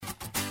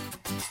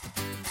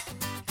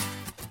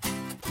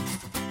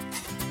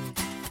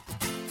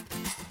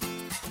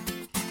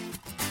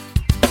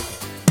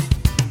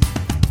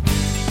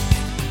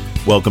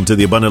Welcome to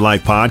the Abundant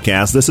Life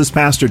Podcast. This is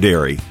Pastor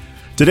Derry.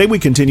 Today we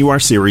continue our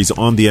series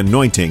on the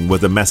anointing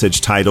with a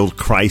message titled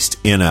Christ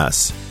in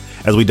Us.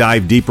 As we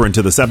dive deeper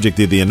into the subject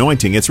of the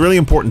anointing, it's really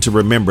important to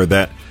remember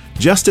that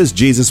just as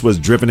Jesus was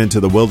driven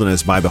into the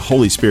wilderness by the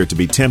Holy Spirit to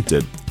be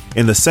tempted,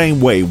 in the same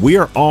way, we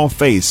are all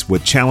faced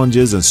with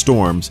challenges and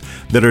storms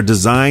that are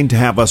designed to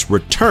have us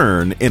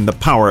return in the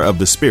power of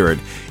the Spirit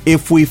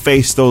if we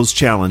face those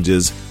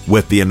challenges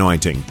with the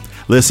anointing.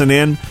 Listen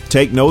in,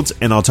 take notes,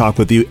 and I'll talk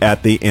with you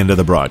at the end of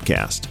the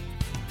broadcast.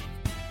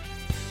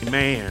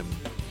 Amen.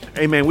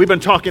 Amen. We've been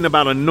talking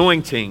about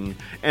anointing,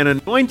 and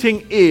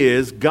anointing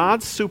is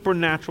God's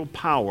supernatural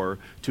power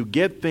to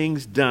get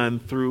things done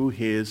through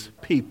His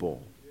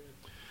people.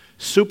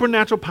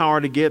 Supernatural power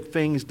to get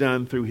things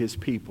done through His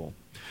people.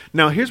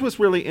 Now, here's what's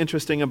really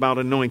interesting about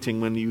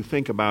anointing when you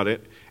think about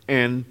it,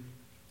 and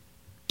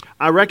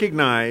I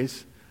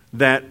recognize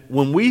that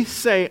when we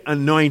say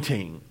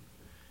anointing,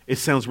 it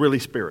sounds really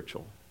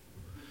spiritual.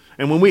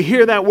 And when we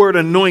hear that word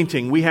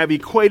anointing, we have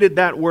equated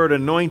that word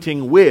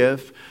anointing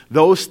with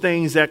those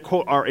things that,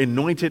 quote, are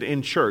anointed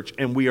in church.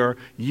 And we are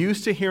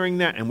used to hearing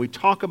that, and we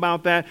talk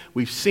about that.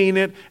 We've seen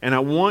it, and I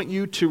want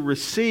you to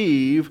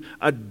receive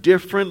a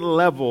different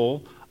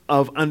level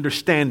of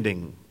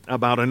understanding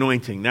about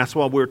anointing. That's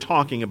why we're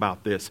talking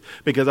about this,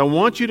 because I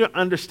want you to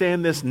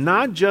understand this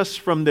not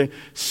just from the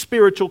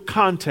spiritual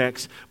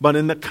context, but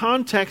in the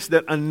context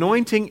that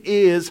anointing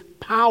is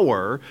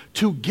power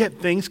to get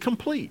things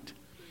complete,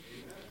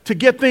 to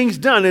get things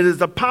done. It is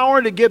the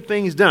power to get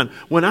things done.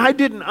 When I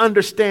didn't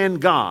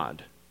understand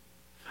God,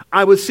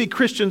 I would see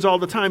Christians all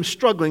the time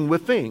struggling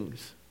with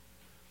things.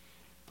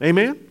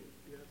 Amen?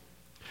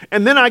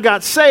 And then I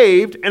got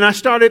saved, and I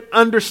started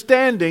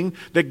understanding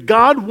that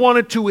God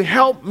wanted to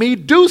help me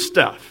do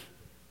stuff,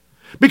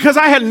 because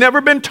I had never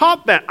been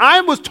taught that.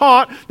 I was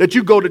taught that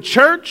you go to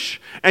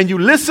church and you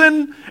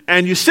listen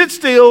and you sit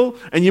still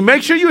and you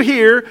make sure you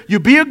hear,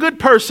 you be a good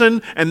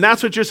person, and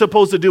that's what you're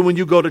supposed to do when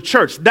you go to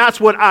church. That's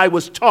what I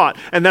was taught,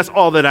 and that's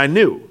all that I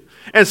knew.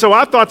 And so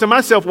I thought to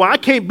myself, well, I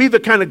can't be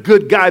the kind of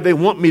good guy they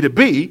want me to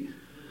be,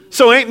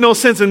 so ain't no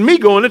sense in me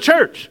going to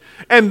church.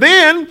 And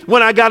then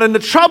when I got into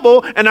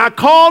trouble and I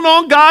called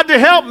on God to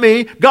help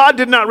me, God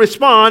did not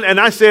respond, and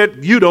I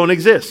said, you don't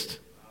exist.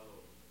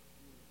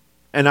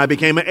 And I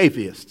became an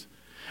atheist.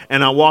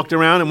 And I walked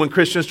around, and when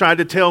Christians tried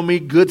to tell me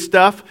good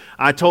stuff,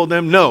 I told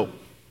them no.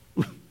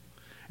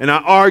 And I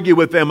argued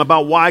with them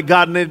about why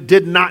God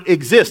did not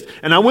exist.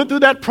 And I went through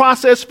that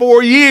process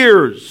for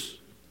years.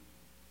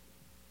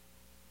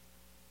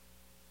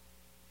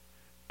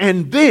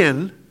 And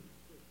then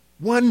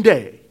one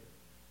day,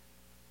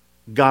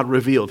 God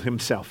revealed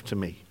Himself to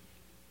me.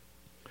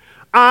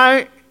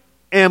 I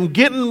am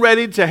getting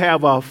ready to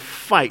have a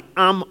fight.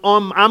 I'm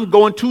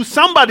going to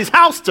somebody's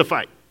house to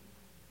fight.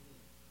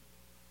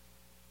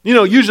 You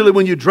know, usually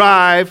when you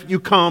drive, you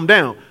calm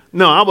down.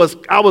 No, I was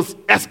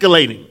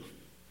escalating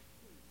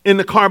in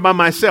the car by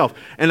myself.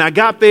 And I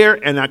got there,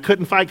 and I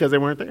couldn't fight because they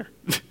weren't there.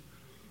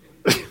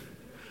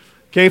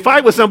 Can't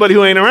fight with somebody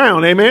who ain't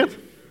around, amen?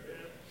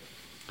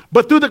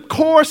 But through the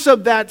course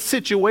of that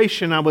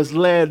situation, I was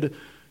led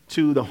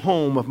to the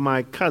home of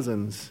my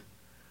cousins,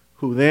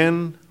 who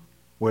then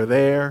were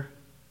there.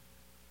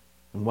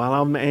 And while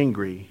I'm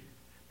angry,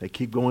 they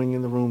keep going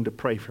in the room to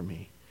pray for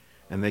me.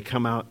 And they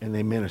come out and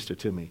they minister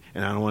to me.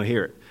 And I don't want to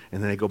hear it.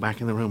 And then they go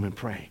back in the room and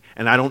pray.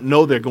 And I don't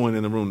know they're going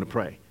in the room to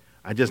pray.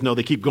 I just know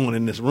they keep going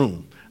in this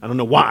room. I don't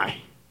know why.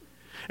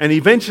 And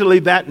eventually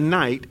that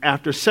night,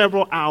 after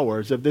several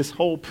hours of this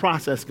whole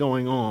process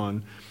going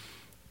on,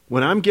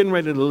 when I'm getting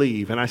ready to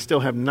leave, and I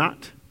still have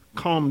not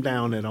calmed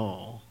down at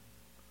all,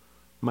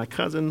 my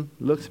cousin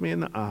looks me in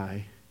the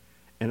eye,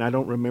 and I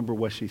don't remember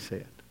what she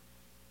said.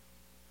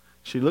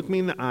 She looked me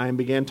in the eye and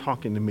began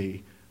talking to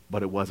me,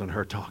 but it wasn't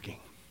her talking.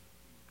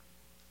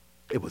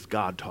 It was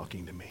God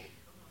talking to me.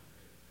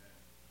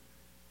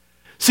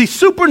 See,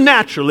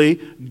 supernaturally,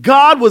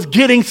 God was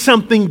getting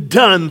something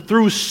done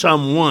through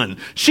someone.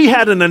 She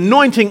had an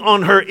anointing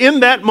on her in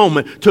that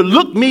moment to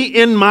look me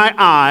in my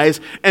eyes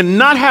and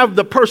not have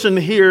the person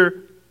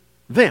hear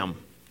them,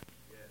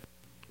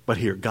 but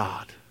hear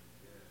God.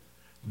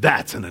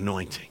 That's an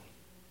anointing.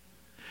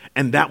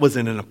 And that was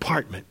in an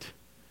apartment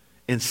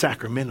in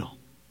Sacramento.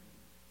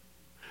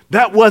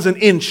 That wasn't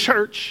in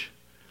church.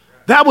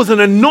 That was an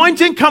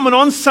anointing coming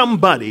on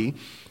somebody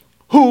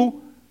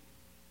who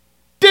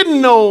didn't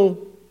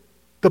know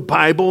the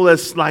Bible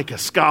as like a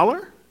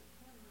scholar.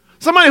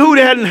 Somebody who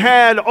hadn't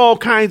had all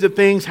kinds of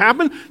things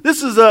happen.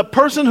 This is a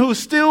person who's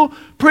still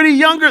pretty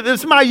younger. This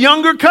is my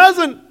younger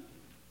cousin.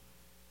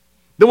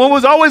 The one who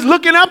was always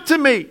looking up to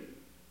me.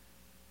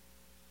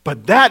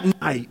 But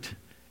that night,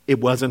 it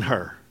wasn't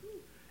her.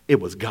 It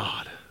was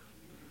God.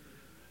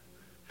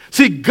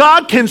 See,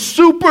 God can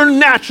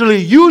supernaturally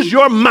use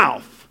your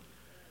mouth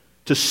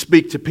to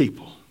speak to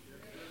people.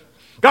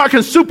 God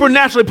can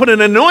supernaturally put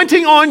an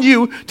anointing on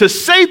you to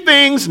say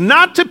things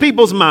not to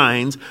people's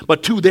minds,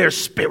 but to their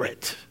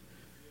spirit.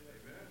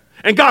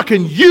 And God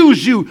can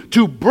use you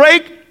to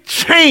break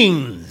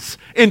chains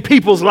in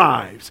people's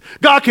lives.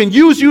 God can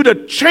use you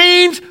to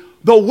change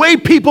the way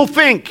people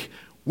think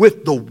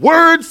with the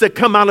words that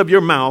come out of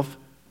your mouth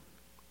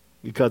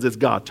because it's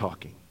God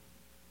talking.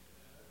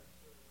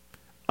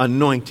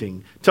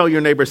 Anointing. Tell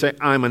your neighbor, say,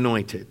 I'm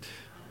anointed.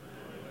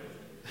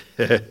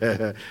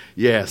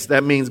 Yes,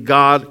 that means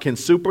God can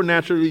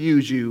supernaturally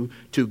use you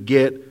to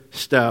get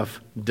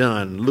stuff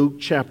done. Luke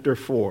chapter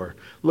 4.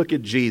 Look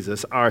at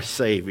Jesus, our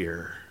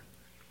Savior.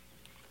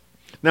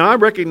 Now, I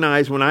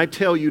recognize when I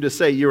tell you to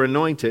say you're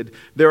anointed,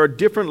 there are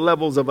different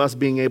levels of us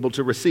being able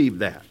to receive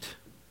that.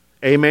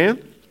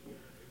 Amen?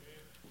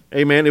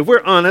 Amen. If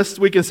we're honest,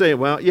 we can say,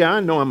 well, yeah,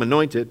 I know I'm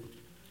anointed.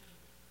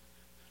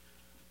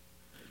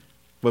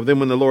 But then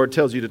when the Lord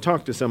tells you to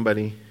talk to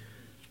somebody,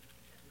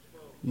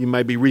 you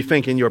might be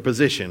rethinking your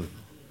position.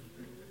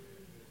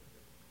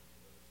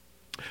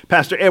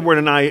 Pastor Edward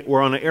and I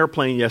were on an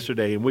airplane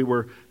yesterday, and we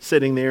were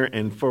sitting there,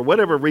 and for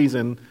whatever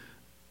reason,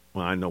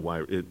 well, I know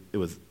why, it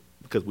was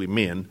because we're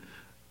men,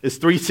 it's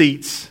 3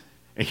 seats,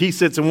 and he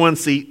sits in one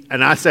seat,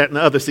 and I sat in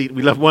the other seat.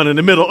 We left one in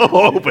the middle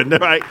open,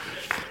 right?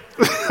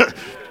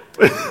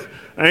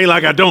 I ain't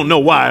like I don't know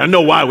why. I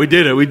know why we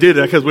did it. We did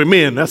it because we're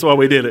men. That's why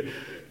we did it.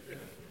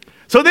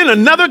 So then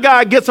another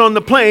guy gets on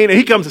the plane, and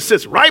he comes and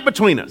sits right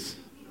between us.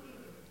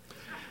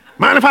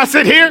 Mind if I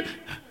sit here?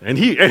 And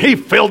he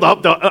filled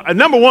up the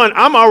number one.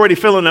 I'm already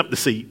filling up the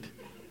seat.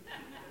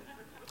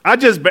 I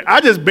just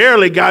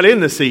barely got in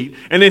the seat,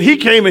 and then he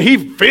came and he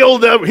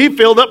filled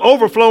up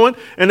overflowing,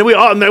 and then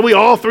we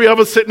all 3 of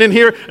us sitting in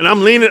here, and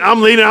I'm leaning out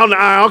in the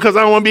aisle because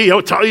I don't want to be, I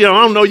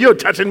don't know, you're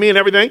touching me and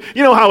everything.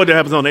 You know how it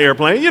happens on the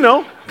airplane.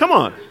 Come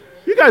on,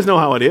 you guys know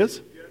how it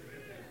is.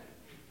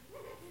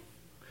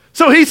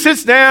 So he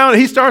sits down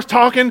and he starts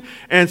talking,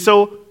 and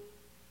so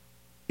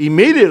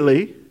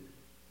immediately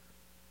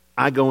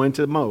I go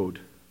into mode.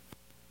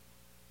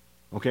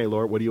 Okay,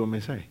 Lord, what do you want me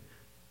to say?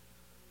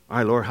 All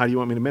right, Lord, how do you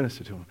want me to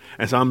minister to him?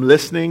 And so I'm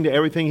listening to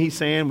everything he's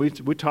saying.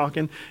 We're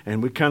talking,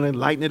 and we're kind of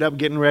lighting it up,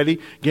 getting ready.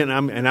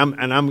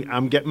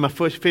 I'm getting my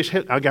fish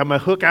hook. I got my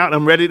hook out.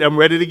 I'm ready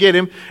to get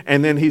him.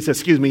 And then he says,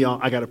 "Excuse me, y'all.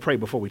 I got to pray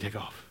before we take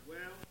off."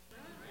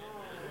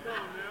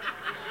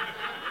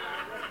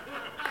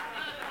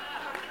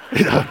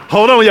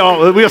 Hold on,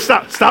 y'all. We'll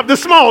stop the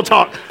small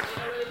talk.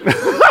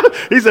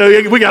 He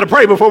said, "We got to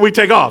pray before we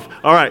take off."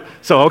 All right.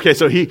 So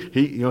he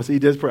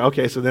does pray.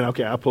 Okay. So then I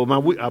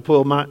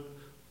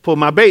pull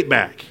my bait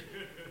back,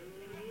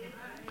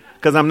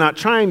 because I'm not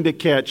trying to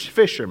catch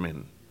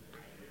fishermen.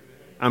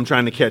 I'm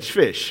trying to catch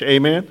fish.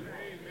 Amen.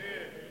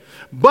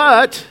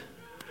 But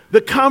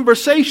the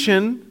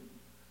conversation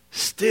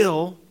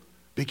still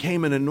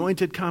became an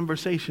anointed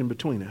conversation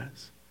between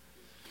us.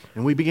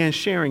 And we began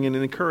sharing and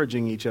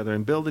encouraging each other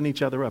and building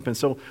each other up. And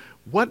so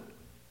what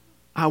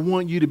I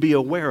want you to be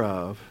aware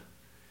of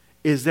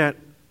is that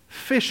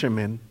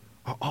fishermen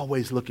are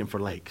always looking for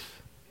lakes.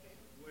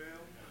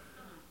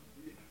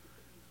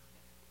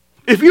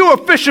 If you're a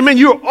fisherman,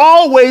 you're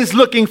always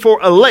looking for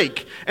a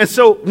lake. And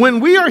so when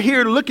we are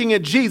here looking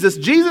at Jesus,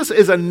 Jesus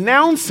is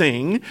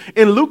announcing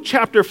in Luke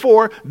chapter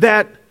 4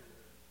 that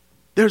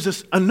there's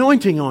this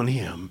anointing on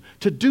him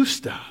to do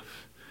stuff.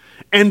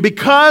 And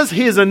because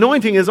his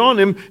anointing is on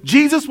him,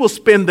 Jesus will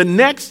spend the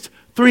next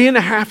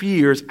 3.5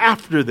 years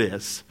after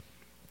this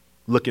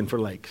looking for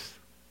lakes.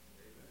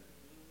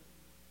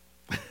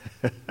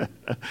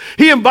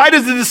 He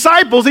invited the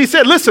disciples. He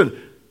said, "Listen,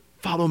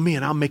 follow me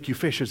and I'll make you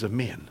fishers of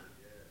men."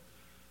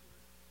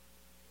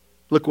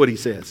 Look what he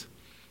says.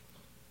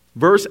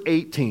 Verse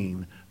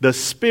 18, "The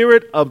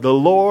Spirit of the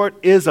Lord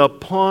is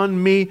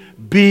upon me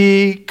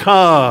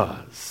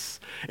because."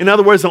 In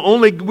other words, the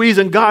only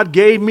reason God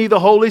gave me the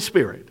Holy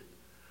Spirit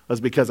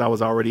was because I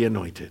was already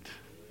anointed.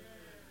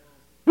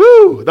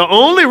 Woo! The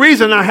only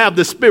reason I have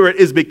the Spirit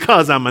is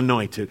because I'm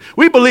anointed.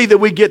 We believe that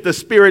we get the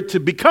Spirit to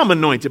become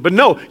anointed. But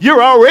no,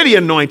 you're already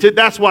anointed.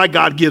 That's why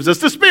God gives us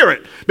the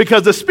Spirit.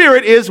 Because the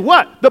Spirit is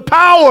what? The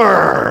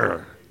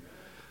power.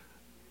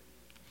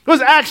 It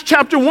was Acts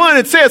chapter 1.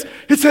 It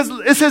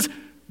says,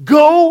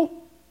 "Go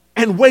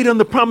and wait on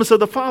the promise of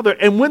the Father.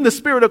 And when the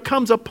Spirit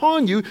comes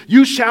upon you,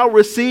 you shall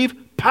receive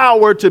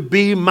power to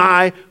be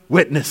my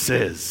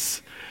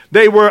witnesses."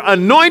 They were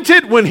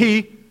anointed when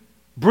he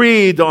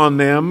breathed on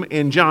them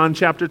in John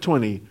chapter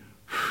 20.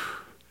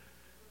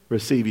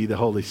 "Receive ye the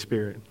Holy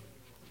Spirit."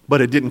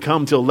 But it didn't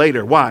come till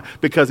later. Why?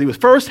 Because he was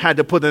first had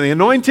to put in the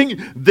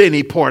anointing, then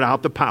he poured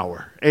out the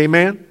power.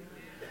 Amen?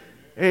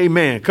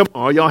 Amen. Come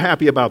on, are y'all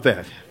happy about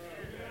that?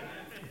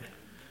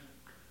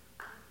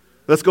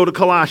 Let's go to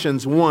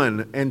Colossians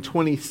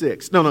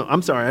 1:26. No,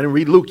 I'm sorry. I didn't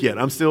read Luke yet.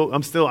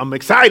 I'm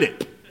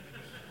excited.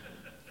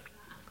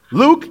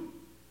 Luke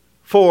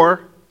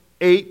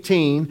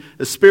 4:18.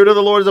 "The Spirit of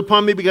the Lord is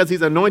upon me because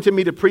he's anointed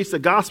me to preach the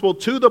gospel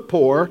to the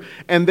poor."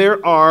 And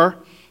there are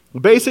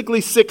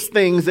basically 6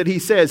 things that he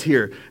says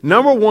here.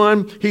 Number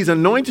 1, he's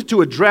anointed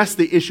to address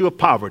the issue of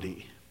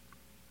poverty.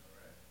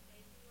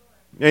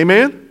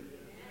 Amen?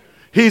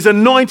 He's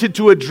anointed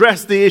to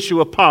address the issue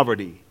of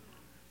poverty.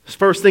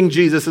 First thing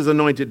Jesus is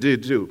anointed to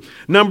do.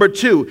 Number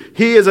 2,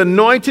 he is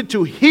anointed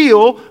to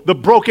heal the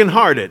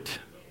brokenhearted.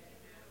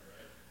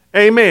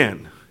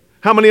 Amen.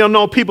 How many of you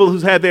know people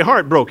who's had their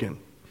heart broken?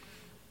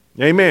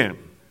 Amen.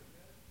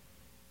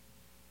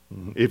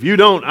 If you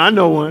don't, I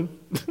know one.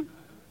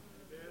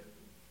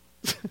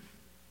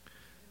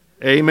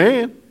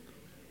 Amen.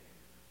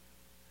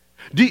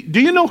 Do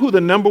you know who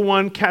the number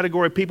one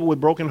category of people with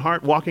broken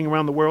heart walking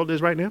around the world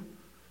is right now?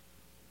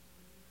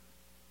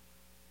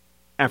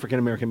 African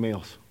American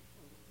males.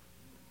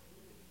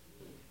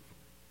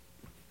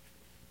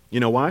 You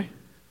know why?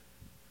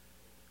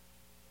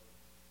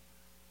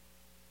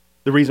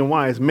 The reason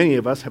why is many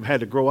of us have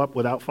had to grow up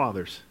without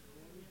fathers.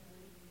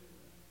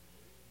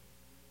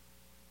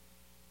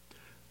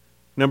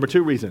 Number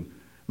two reason,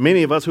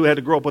 many of us who had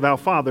to grow up without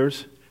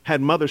fathers had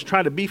mothers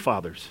try to be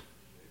fathers.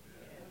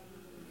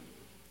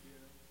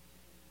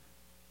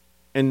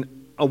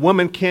 And a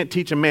woman can't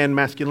teach a man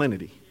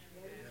masculinity.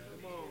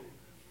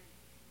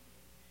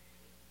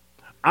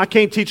 I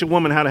can't teach a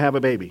woman how to have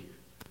a baby.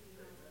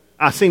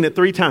 I've seen it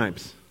 3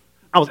 times.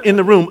 I was in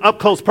the room, up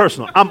close,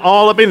 personal. I'm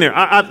all up in there.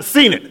 I've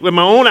seen it with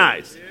my own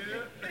eyes.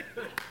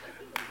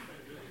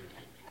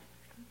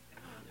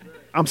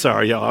 I'm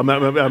sorry, y'all.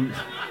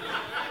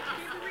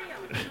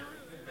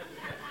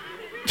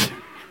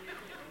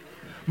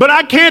 But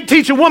I can't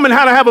teach a woman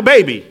how to have a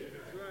baby.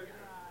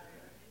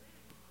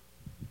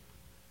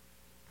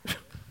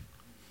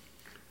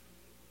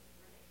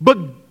 But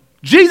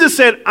Jesus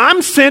said,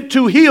 I'm sent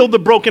to heal the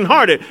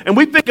brokenhearted. And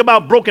we think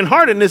about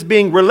brokenheartedness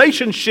being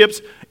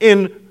relationships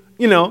in,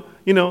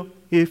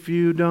 if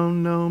you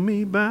don't know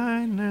me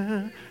by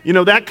now.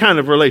 That kind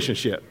of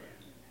relationship.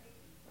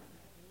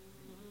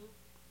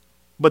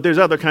 But there's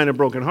other kind of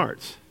broken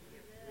hearts.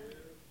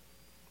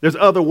 There's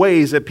other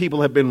ways that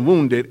people have been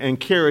wounded and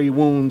carry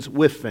wounds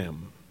with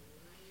them.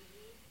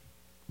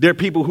 There are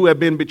people who have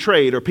been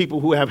betrayed or people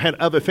who have had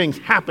other things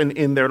happen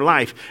in their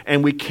life,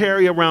 and we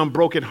carry around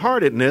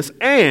brokenheartedness,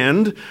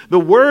 and the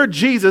word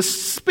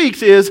Jesus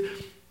speaks is,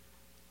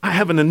 I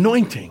have an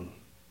anointing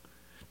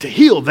to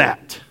heal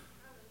that.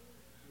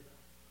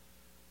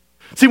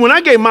 See, when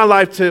I gave my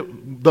life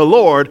to the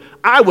Lord,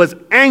 I was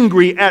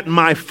angry at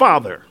my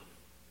father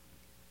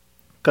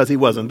because he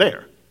wasn't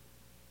there.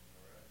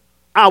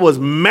 I was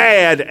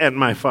mad at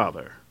my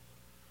father.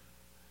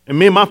 And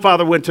me and my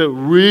father went to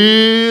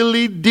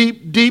really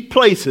deep, deep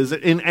places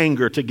in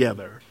anger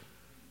together.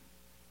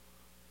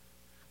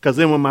 Because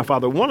then when my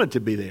father wanted to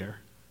be there,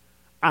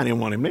 I didn't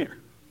want him there.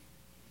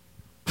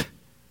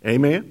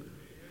 Amen?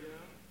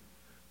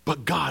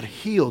 But God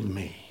healed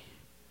me.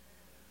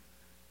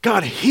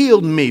 God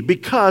healed me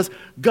because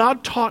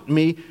God taught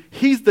me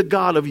he's the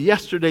God of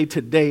yesterday,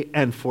 today,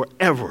 and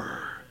forever.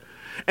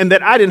 And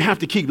that I didn't have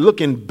to keep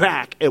looking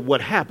back at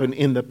what happened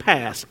in the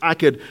past. I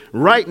could,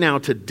 right now,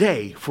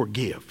 today,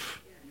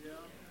 forgive.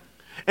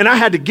 And I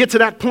had to get to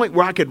that point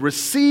where I could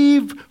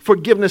receive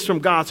forgiveness from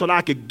God so that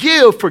I could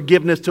give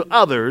forgiveness to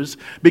others.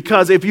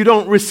 Because if you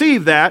don't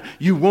receive that,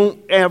 you won't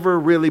ever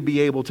really be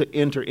able to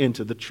enter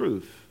into the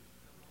truth.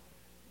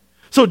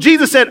 So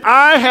Jesus said,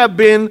 I have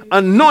been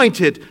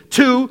anointed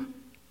to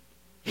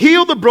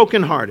heal the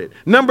brokenhearted.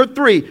 Number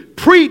 3,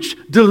 preach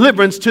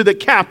deliverance to the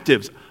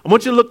captives. I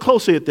want you to look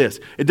closely at this.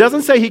 It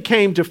doesn't say he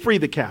came to free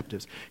the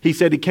captives. He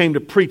said he came to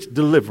preach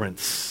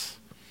deliverance.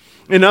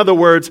 In other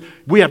words,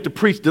 we have to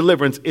preach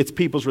deliverance. It's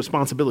people's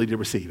responsibility to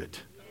receive it.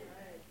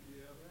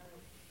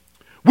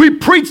 We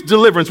preach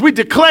deliverance. We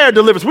declare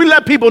deliverance. We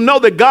let people know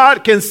that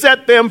God can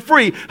set them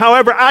free.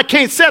 However, I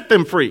can't set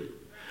them free.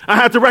 I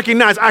have to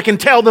recognize I can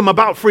tell them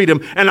about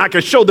freedom and I can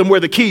show them where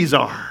the keys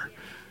are.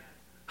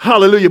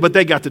 Hallelujah. But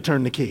they got to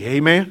turn the key.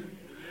 Amen.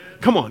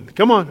 Come on.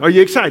 Come on. Are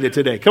you excited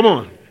today? Come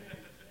on.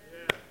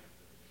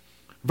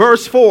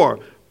 Verse 4,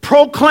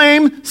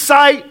 proclaim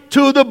sight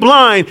to the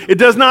blind. It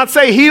does not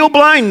say heal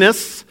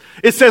blindness.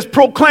 It says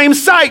proclaim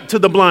sight to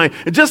the blind.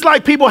 And just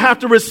like people have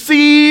to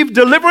receive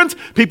deliverance,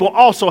 people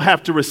also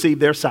have to receive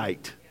their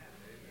sight.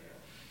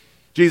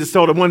 Jesus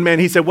told him one man,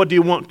 he said, what do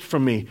you want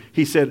from me?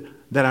 He said,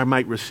 that I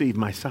might receive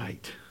my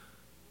sight.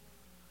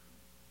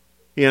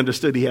 He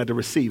understood he had to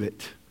receive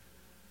it.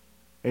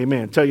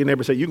 Amen. Tell your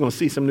neighbor, say, you're going to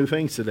see some new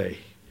things today.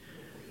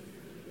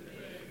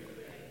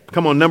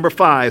 Come on, number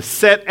 5,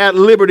 set at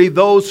liberty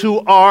those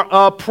who are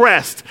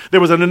oppressed. There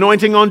was an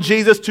anointing on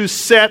Jesus to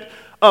set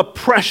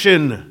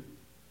oppression.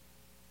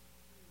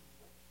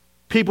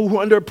 People who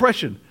are under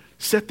oppression,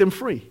 set them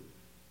free.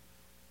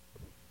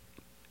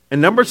 And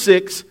number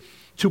 6,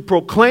 to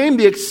proclaim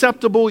the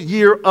acceptable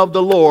year of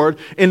the Lord.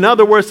 In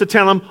other words, to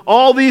tell them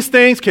all these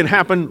things can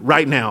happen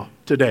right now,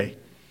 today.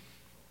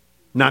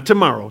 Not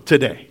tomorrow,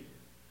 today.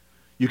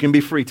 You can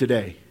be free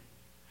today.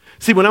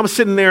 See, when I was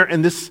sitting there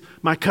and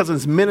my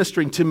cousin's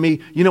ministering to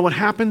me, you know what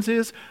happens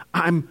is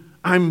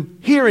I'm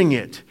hearing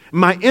it.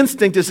 My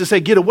instinct is to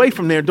say, get away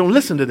from there. Don't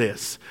listen to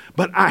this.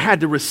 But I had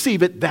to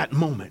receive it that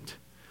moment.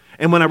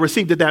 And when I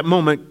received it that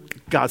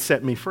moment, God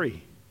set me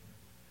free.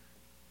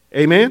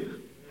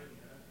 Amen?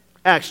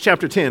 Acts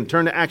chapter 10.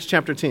 Turn to Acts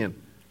chapter 10.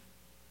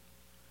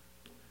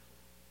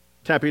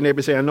 Tap your neighbor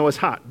and say, I know it's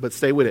hot, but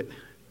stay with it.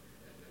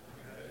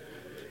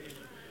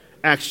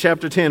 Acts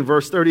chapter 10,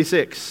 verse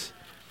 36.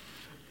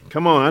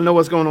 Come on, I know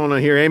what's going on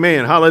here.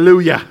 Amen.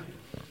 Hallelujah.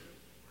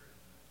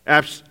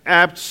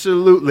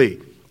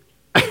 Absolutely.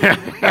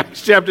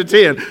 Acts chapter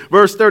 10,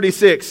 verse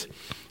 36.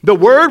 The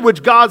word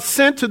which God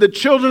sent to the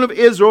children of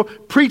Israel,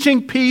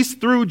 preaching peace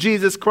through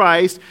Jesus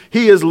Christ,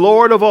 he is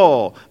Lord of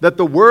all. That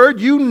the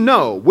word you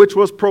know, which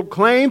was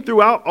proclaimed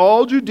throughout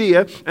all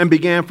Judea and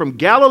began from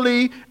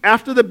Galilee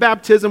after the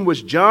baptism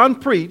which John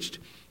preached,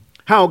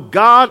 how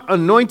God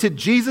anointed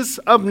Jesus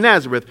of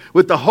Nazareth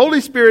with the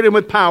Holy Spirit and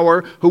with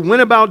power, who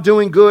went about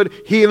doing good,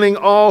 healing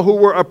all who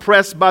were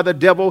oppressed by the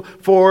devil,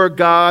 for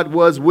God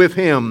was with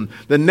him.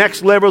 The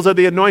next levels of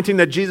the anointing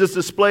that Jesus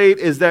displayed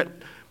is that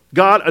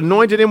God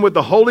anointed him with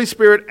the Holy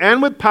Spirit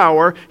and with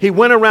power. He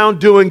went around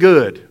doing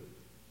good.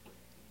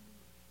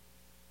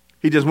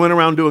 He just went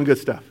around doing good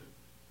stuff.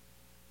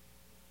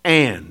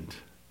 And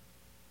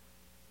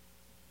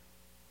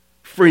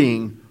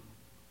freeing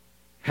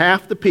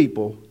half the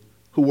people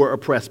who were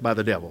oppressed by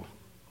the devil.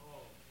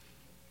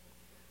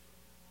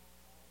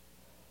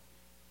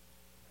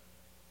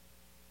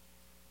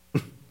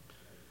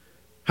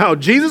 How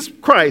Jesus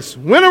Christ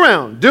went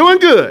around doing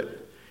good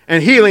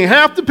and healing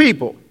half the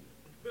people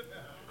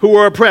who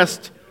were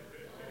oppressed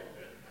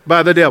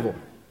by the devil.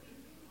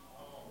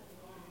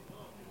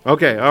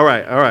 Okay, all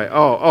right.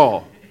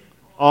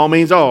 All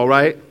means all,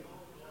 right?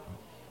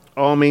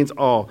 All means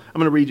all. I'm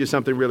going to read you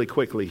something really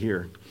quickly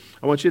here.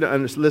 I want you to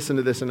listen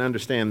to this and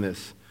understand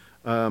this.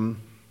 No, I'm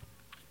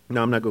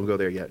not going to go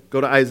there yet. Go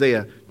to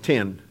Isaiah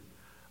 10.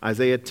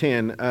 Isaiah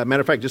 10.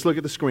 Matter of fact, just look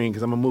at the screen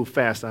because I'm going to move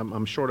fast.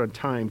 I'm short on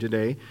time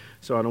today,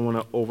 so I don't want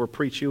to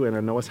over-preach you, and I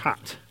know it's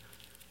hot.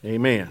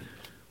 Amen.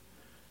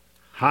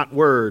 Hot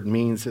word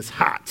means it's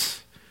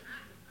hot.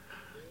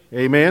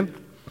 Amen.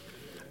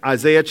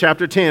 Isaiah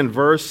chapter 10,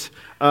 verse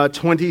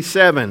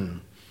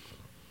 27.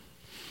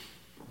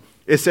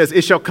 It says,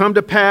 it shall come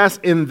to pass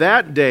in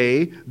that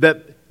day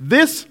that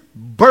this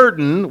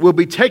burden will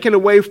be taken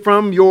away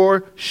from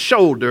your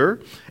shoulder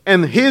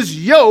and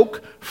his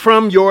yoke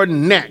from your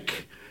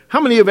neck.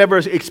 How many of you have ever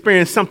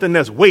experienced something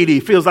that's weighty,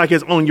 feels like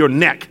it's on your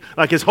neck,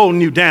 like it's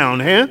holding you down,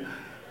 huh?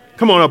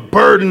 Come on, a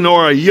burden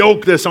or a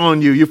yoke that's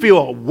on you. You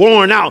feel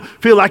worn out,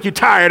 feel like you're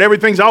tired.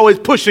 Everything's always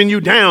pushing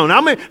you down.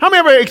 How many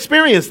ever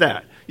experienced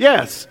that?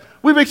 Yes,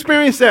 we've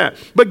experienced that.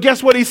 But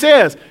guess what he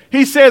says?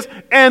 He says,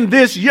 and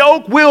this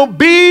yoke will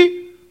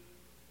be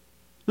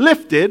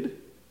lifted.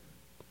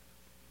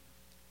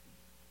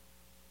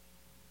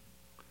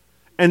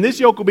 And this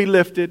yoke will be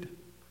lifted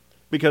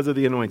because of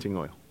the anointing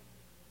oil.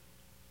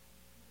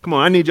 Come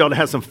on, I need y'all to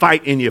have some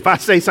fight in you. If I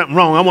say something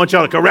wrong, I want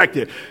y'all to correct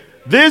it.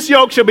 This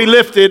yoke shall be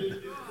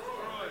lifted,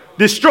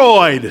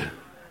 destroyed.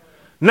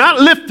 Not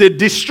lifted,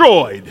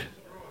 destroyed.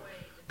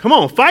 Come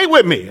on, fight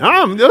with me.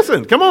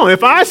 Listen, come on.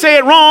 If I say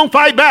it wrong,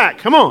 fight back.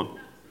 Come on.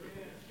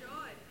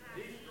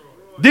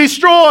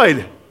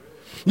 Destroyed.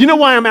 You know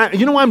why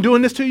I'm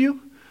doing this to you?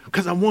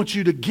 Because I want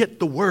you to get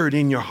the word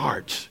in your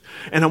heart.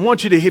 And I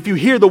want you to, if you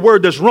hear the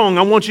word that's wrong,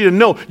 I want you to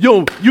know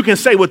you can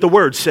say what the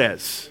word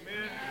says.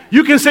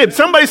 You can say, if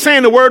somebody's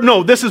saying the word,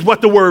 no, this is what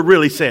the word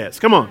really says.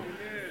 Come on.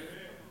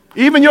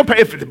 Even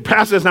if the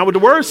pastor is not what the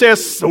word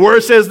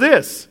says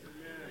this.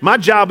 My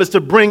job is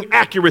to bring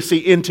accuracy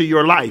into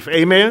your life.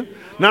 Amen.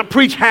 Not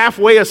preach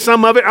halfway or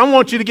some of it. I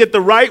want you to get the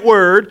right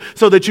word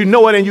so that you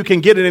know it and you can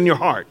get it in your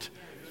heart.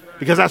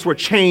 Because that's where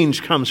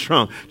change comes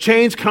from.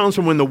 Change comes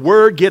from when the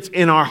word gets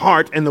in our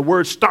heart and the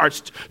word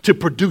starts to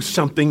produce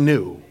something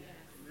new.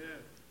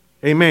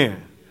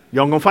 Amen.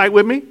 Y'all gonna fight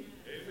with me?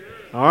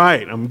 All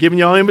right, I'm giving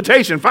y'all an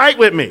invitation. Fight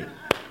with me.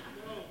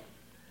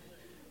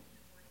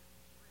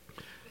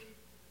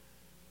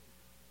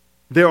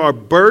 There are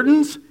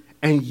burdens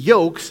and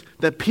yokes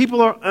that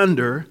people are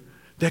under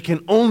that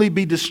can only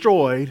be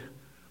destroyed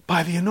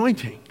by the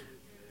anointing.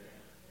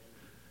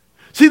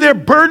 See, there are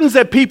burdens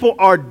that people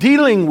are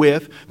dealing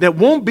with that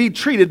won't be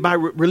treated by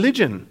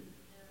religion.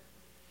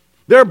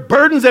 There are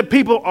burdens that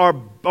people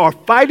are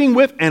fighting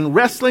with and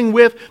wrestling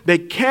with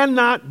that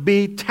cannot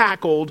be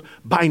tackled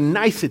by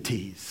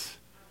niceties.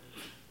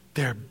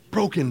 They're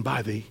broken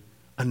by the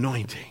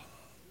anointing.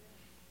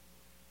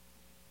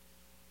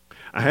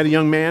 I had a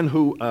young man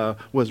who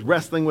was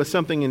wrestling with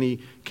something, and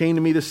he came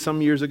to me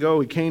some years ago.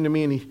 He came to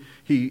me and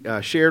he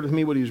shared with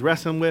me what he was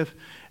wrestling with,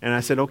 and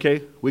I said,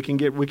 "Okay, we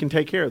can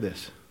take care of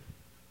this."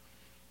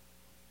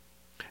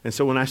 And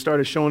so when I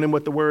started showing him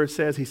what the word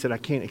says, he said, "I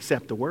can't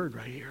accept the word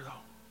right here, though."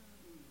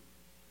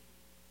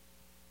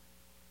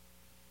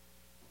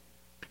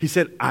 He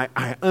said,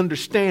 I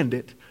understand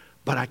it,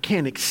 but I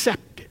can't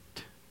accept it.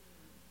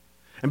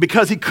 And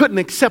because he couldn't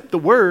accept the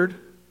word,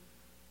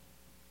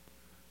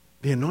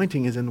 the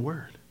anointing is in the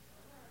word.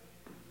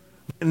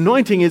 The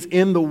anointing is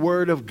in the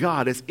word of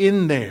God. It's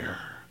in there.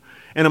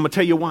 And I'm going to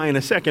tell you why in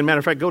a second. Matter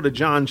of fact, go to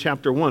John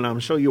chapter 1. I'm going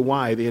to show you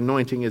why the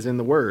anointing is in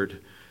the word.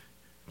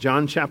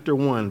 John chapter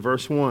 1,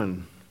 verse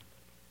 1.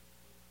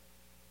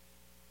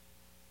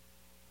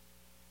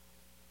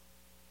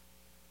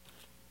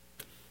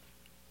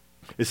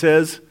 It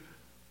says,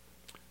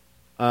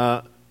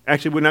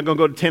 actually, we're not going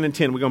to go to 10 and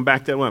 10. We're going to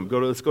back that one.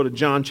 Let's go to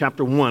John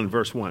chapter 1,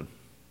 verse 1.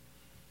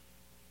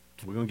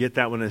 We're going to get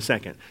that one in a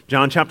second.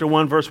 John chapter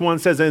 1, verse 1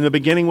 says, in the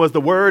beginning was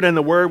the Word, and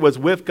the Word was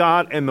with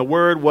God, and the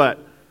Word what?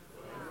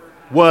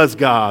 was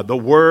God. The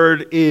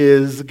Word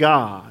is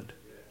God.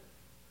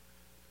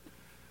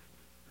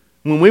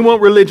 When we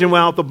want religion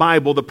without the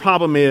Bible, the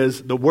problem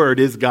is the Word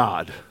is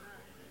God.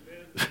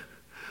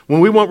 When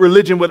we want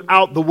religion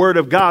without the Word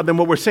of God, then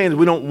what we're saying is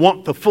we don't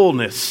want the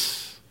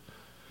fullness.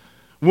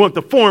 We want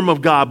the form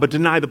of God, but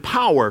deny the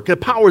power,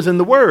 because power is in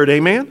the Word,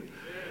 amen?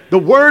 The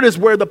Word is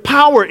where the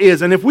power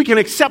is, and if we can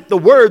accept the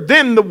Word,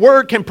 then the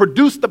Word can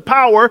produce the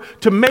power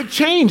to make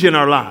change in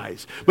our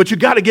lives. But you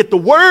got to get the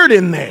Word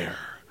in there.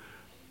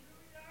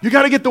 You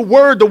got to get the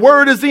Word. The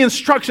Word is the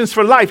instructions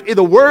for life.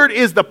 The Word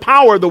is the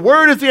power. The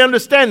Word is the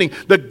understanding.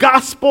 The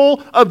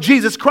gospel of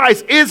Jesus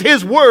Christ is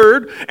His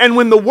Word. And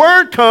when the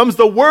Word comes,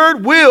 the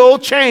Word will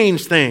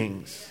change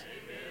things.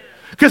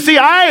 Because see,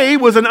 I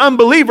was an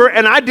unbeliever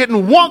and I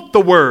didn't want the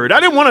Word. I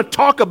didn't want to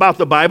talk about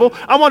the Bible.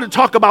 I wanted to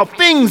talk about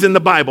things in the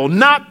Bible,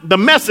 not the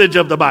message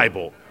of the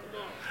Bible.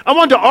 I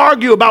wanted to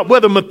argue about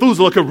whether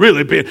Methuselah could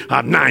really be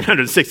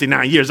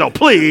 969 years old.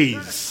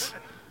 Please.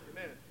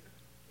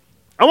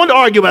 I wanted to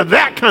argue about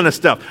that kind of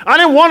stuff. I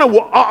didn't want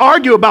to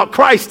argue about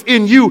Christ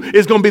in you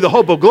is going to be the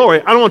hope of glory.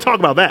 I don't want to talk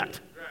about that.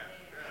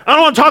 I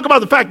don't want to talk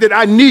about the fact that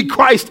I need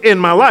Christ in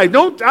my life. I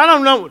don't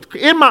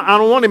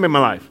want Him in my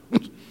life.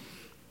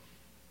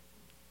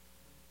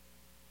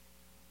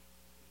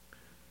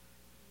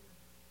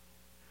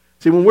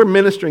 See, when we're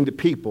ministering to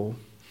people,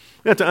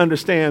 we have to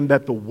understand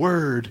that the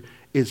Word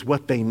is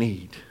what they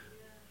need.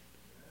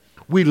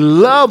 We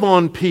love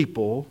on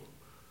people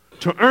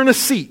to earn a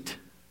seat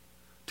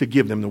to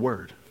give them the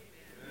Word.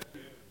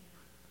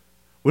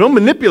 We don't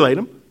manipulate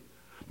them,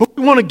 but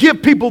we want to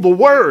give people the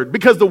Word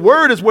because the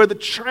Word is where the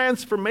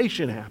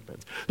transformation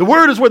happens. The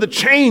Word is where the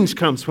change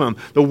comes from.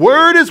 The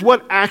Word is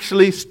what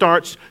actually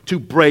starts to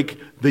break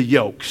the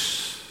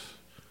yokes.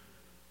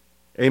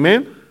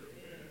 Amen?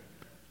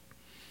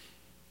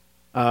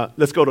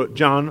 Let's go to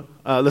John.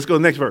 Let's go to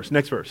the next verse.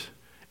 Next verse.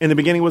 In the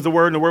beginning was the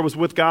Word, and the Word was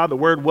with God. The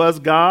Word was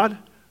God.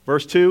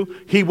 Verse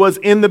 2. He was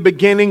in the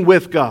beginning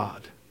with God.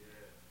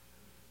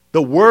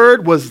 The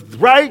Word was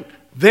right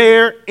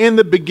there in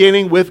the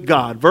beginning with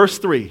God. Verse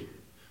 3.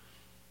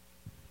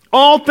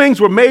 All things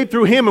were made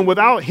through Him, and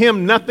without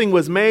Him nothing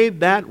was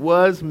made that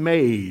was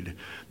made.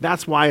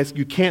 That's why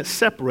you can't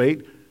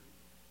separate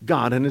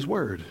God and His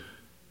Word.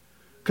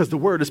 Because the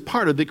Word is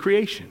part of the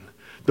creation.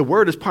 The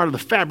Word is part of the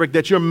fabric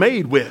that you're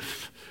made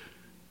with.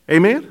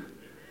 Amen?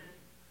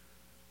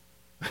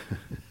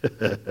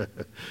 I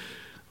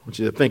want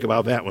you to think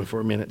about that one for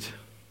a minute.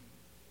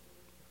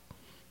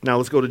 Now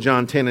let's go to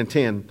John 10 and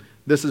 10.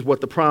 This is what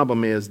the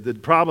problem is. The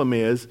problem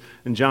is,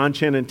 in John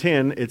 10 and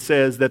 10, it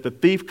says that the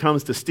thief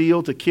comes to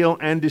steal, to kill,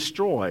 and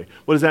destroy.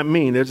 What does that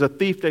mean? There's a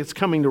thief that's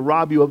coming to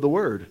rob you of the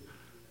Word.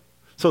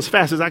 So as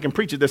fast as I can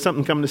preach it, there's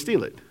something coming to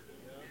steal it.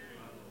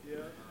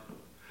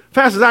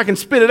 Fast as I can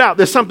spit it out,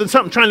 there's something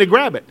trying to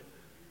grab it.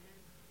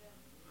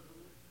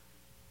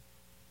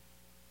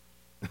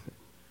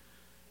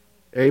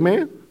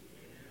 Amen?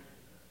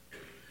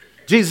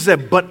 Jesus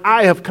said, but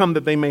I have come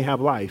that they may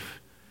have life,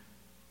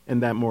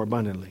 and that more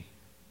abundantly.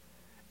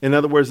 In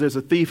other words, there's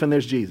a thief and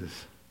there's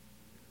Jesus.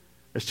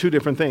 There's two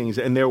different things,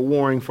 and they're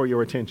warring for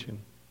your attention.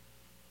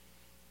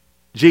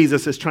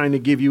 Jesus is trying to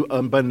give you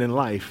abundant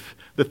life.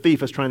 The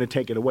thief is trying to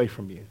take it away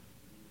from you.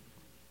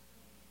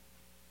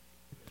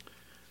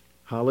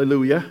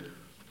 Hallelujah.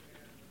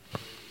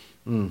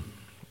 All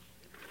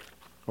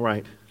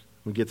right,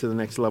 we get to the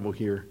next level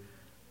here.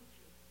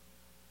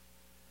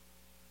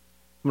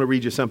 I'm going to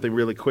read you something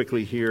really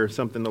quickly here,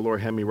 something the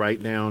Lord had me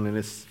write down, and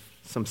it's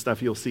some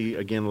stuff you'll see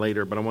again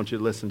later, but I want you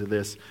to listen to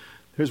this.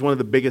 Here's one of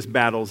the biggest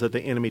battles that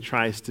the enemy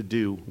tries to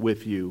do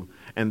with you,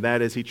 and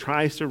that is he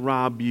tries to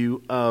rob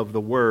you of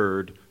the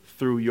Word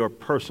through your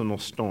personal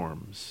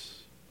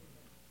storms.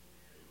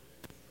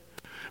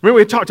 Remember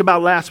we talked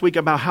about last week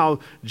about how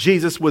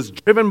Jesus was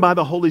driven by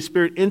the Holy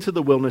Spirit into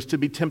the wilderness to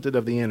be tempted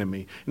of the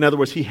enemy. In other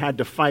words, he had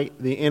to fight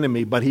the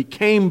enemy, but he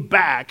came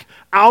back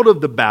out of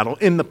the battle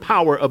in the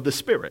power of the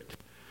Spirit.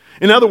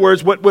 In other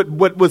words, what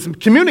was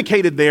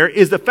communicated there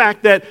is the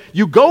fact that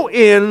you go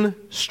in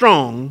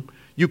strong,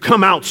 you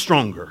come out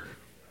stronger.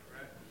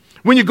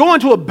 When you go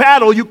into a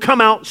battle, you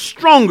come out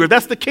stronger.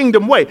 That's the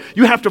kingdom way.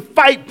 You have to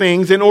fight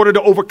things in order to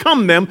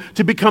overcome them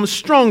to become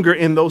stronger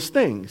in those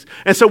things.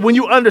 And so when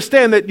you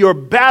understand that your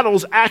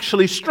battles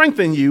actually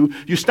strengthen you,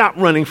 you stop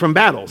running from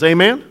battles.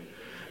 Amen?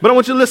 But I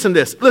want you to listen to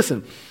this.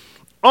 Listen,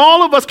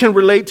 all of us can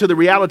relate to the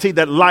reality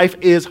that life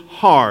is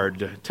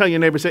hard. Tell your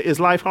neighbor, say, is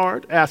life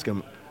hard? Ask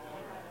him.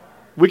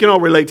 We can all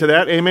relate to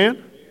that.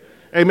 Amen?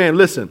 Amen.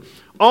 Listen.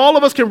 All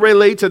of us can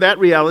relate to that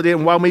reality,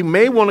 and while we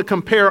may want to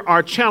compare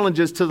our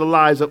challenges to the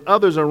lives of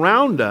others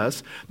around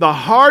us, the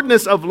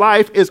hardness of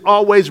life is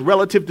always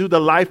relative to the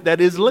life that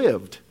is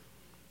lived.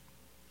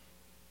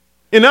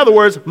 In other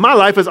words, my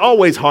life is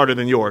always harder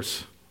than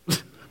yours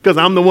because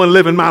I'm the one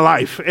living my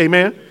life.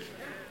 Amen?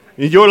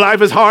 Your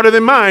life is harder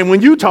than mine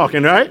when you're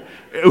talking, right?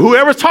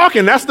 Whoever's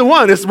talking, that's the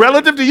one. It's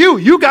relative to you.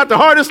 You got the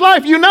hardest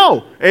life, you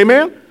know.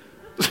 Amen?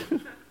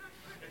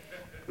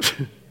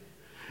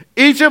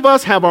 Each of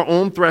us have our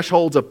own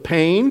thresholds of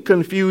pain,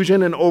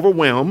 confusion, and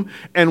overwhelm.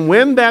 And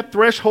when that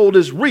threshold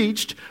is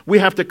reached, we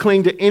have to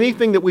cling to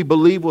anything that we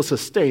believe will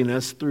sustain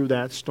us through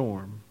that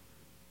storm.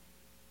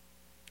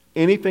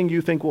 Anything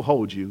you think will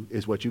hold you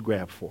is what you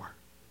grab for.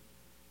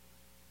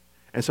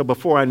 And so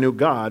before I knew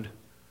God,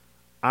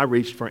 I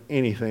reached for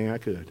anything I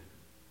could.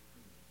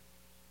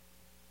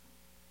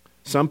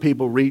 Some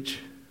people reach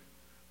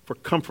for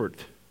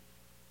comfort.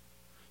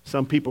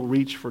 Some people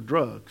reach for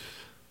drugs.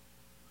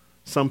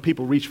 Some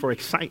people reach for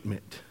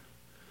excitement.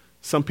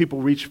 Some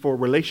people reach for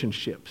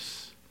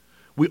relationships.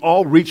 We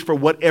all reach for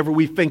whatever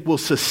we think will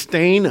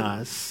sustain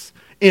us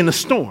in a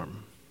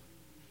storm.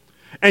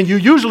 And you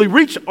usually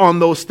reach on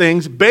those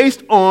things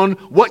based on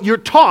what you're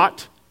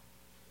taught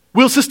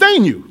will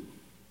sustain you.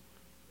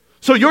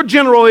 So your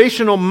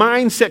generational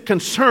mindset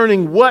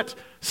concerning what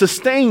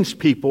sustains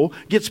people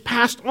gets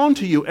passed on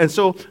to you. And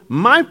so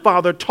my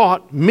father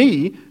taught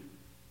me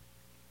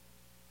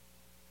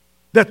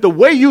that the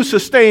way you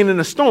sustain in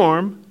a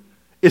storm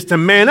is to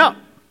man up.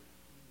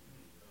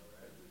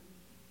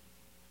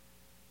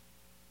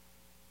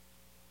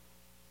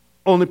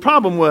 Only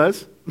problem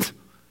was,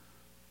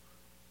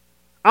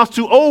 I was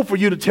too old for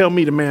you to tell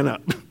me to man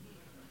up.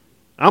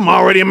 I'm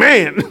already a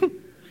man.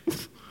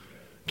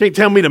 Can't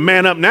tell me to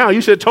man up now. You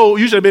should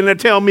have been there to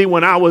tell me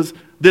when I was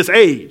this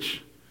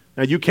age.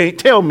 Now you can't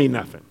tell me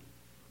nothing,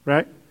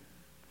 right?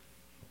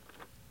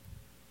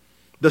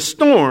 The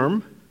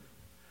storm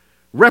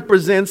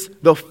represents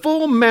the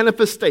full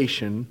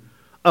manifestation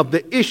of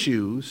the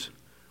issues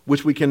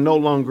which we can no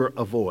longer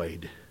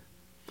avoid.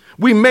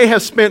 We may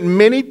have spent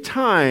many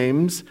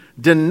times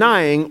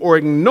denying or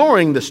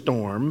ignoring the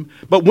storm,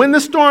 but when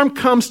the storm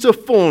comes to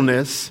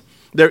fullness,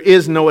 there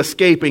is no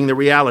escaping the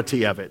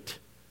reality of it.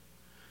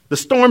 The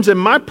storms in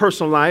my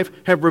personal life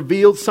have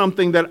revealed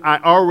something that I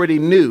already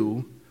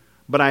knew,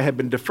 but I had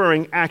been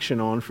deferring action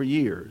on for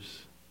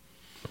years.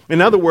 In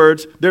other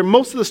words,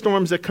 most of the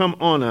storms that come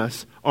on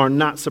us are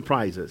not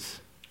surprises.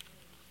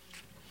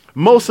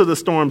 Most of the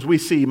storms we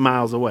see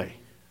miles away,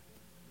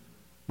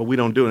 but we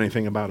don't do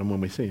anything about them when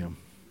we see them.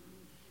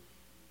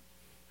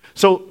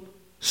 So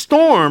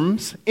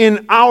storms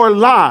in our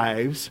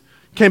lives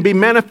can be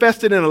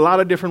manifested in a lot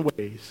of different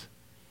ways.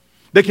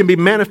 They can be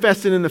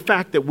manifested in the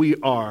fact that we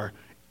are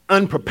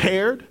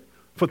unprepared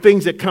for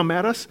things that come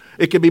at us.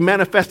 It can be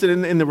manifested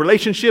in the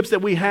relationships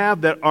that we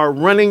have that are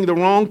running the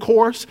wrong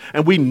course,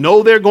 and we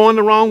know they're going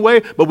the wrong way,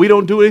 but we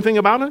don't do anything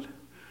about it.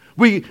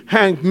 We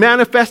have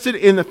manifested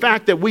in the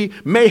fact that we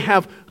may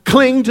have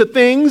clinged to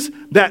things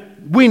that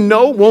we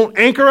know won't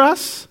anchor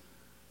us.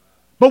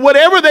 But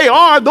whatever they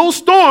are, those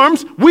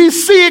storms, we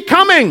see it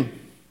coming.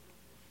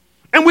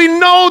 And we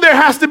know there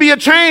has to be a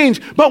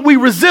change, but we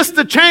resist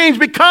the change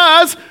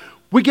because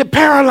we get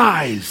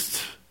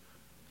paralyzed.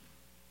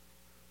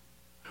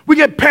 We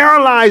get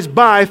paralyzed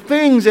by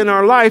things in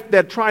our life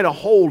that try to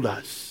hold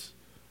us.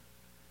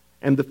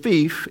 And the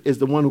thief is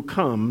the one who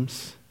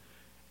comes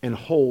and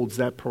holds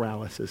that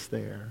paralysis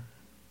there.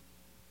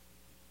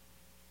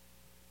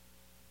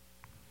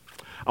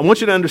 I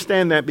want you to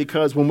understand that,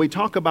 because when we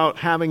talk about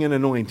having an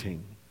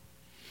anointing,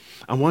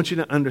 I want you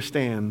to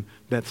understand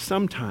that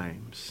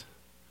sometimes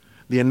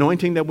the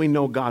anointing that we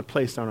know God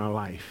placed on our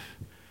life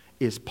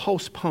is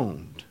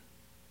postponed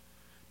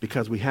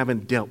because we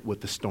haven't dealt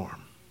with the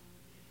storm.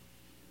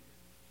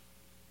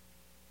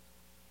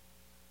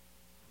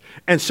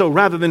 And so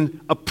rather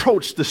than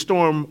approach the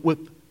storm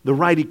with the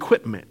right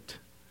equipment,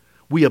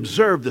 we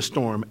observe the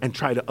storm and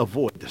try to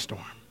avoid the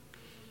storm.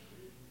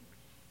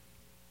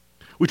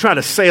 We try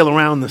to sail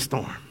around the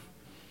storm.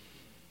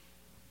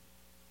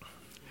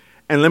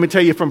 And let me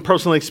tell you from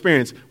personal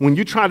experience, when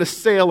you try to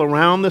sail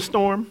around the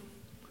storm,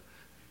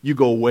 you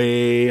go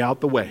way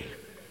out the way.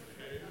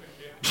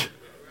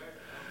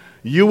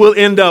 You will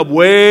end up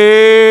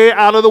way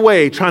out of the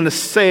way trying to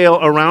sail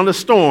around a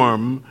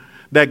storm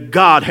that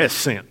God has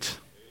sent.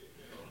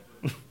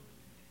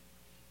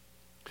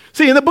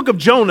 See, in the book of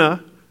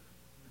Jonah,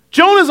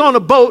 Jonah's on a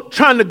boat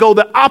trying to go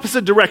the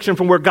opposite direction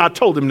from where God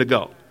told him to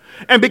go.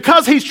 And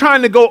because he's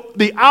trying to go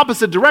the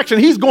opposite direction,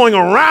 he's going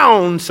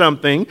around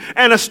something,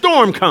 and a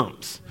storm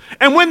comes.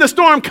 And when the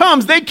storm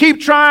comes, they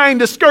keep trying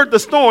to skirt the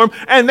storm,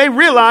 and they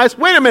realize,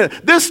 wait a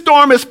minute, this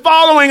storm is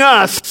following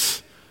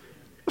us.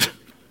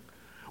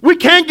 We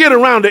can't get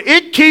around it.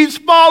 It keeps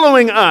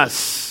following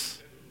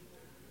us.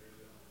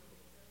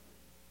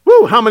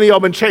 Woo, how many of y'all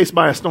been chased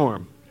by a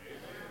storm?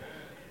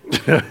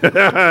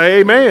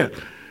 Amen.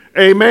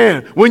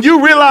 Amen. When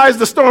you realize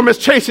the storm is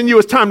chasing you,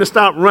 it's time to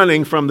stop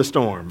running from the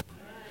storm.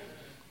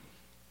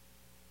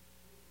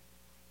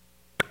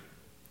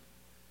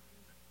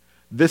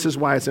 This is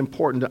why it's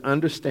important to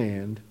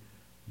understand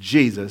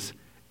Jesus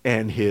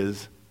and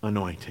his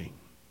anointing.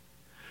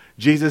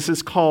 Jesus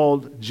is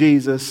called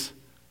Jesus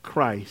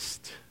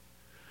Christ.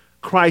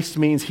 Christ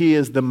means he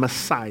is the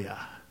Messiah.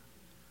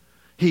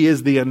 He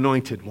is the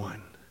anointed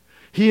one.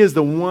 He is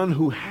the one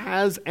who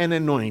has an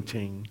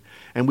anointing,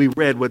 and we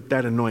read what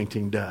that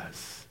anointing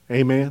does.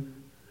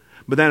 Amen?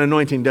 But that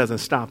anointing doesn't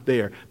stop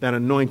there. That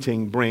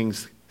anointing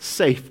brings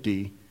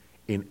safety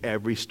in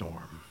every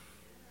storm.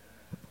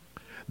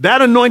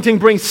 That anointing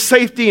brings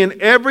safety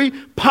in every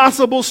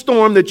possible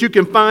storm that you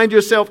can find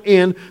yourself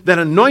in. That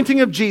anointing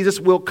of Jesus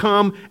will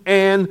come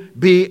and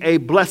be a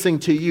blessing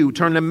to you.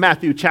 Turn to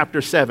Matthew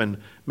chapter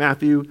 7.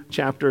 Matthew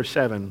chapter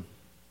 7.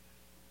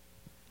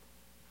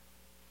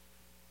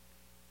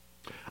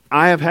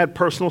 I have had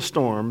personal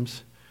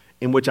storms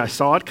in which I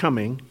saw it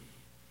coming,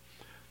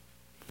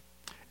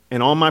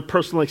 and all my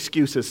personal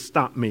excuses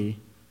stopped me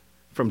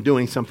from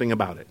doing something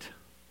about it.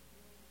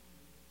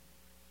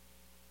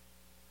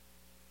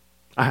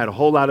 I had a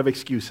whole lot of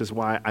excuses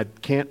why I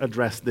can't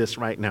address this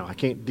right now. I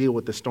can't deal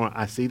with the storm.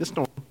 I see the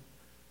storm,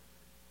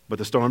 but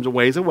the storm's a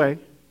ways away.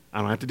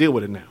 I don't have to deal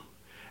with it now.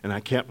 And I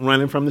kept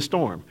running from the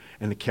storm,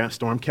 and the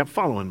storm kept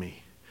following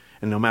me.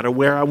 And no matter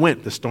where I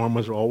went, the storm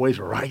was always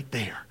right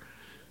there.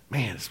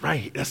 Man, it's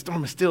right. That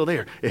storm is still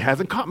there. It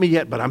hasn't caught me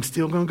yet, but I'm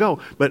still going to go.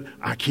 But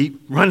I keep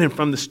running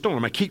from the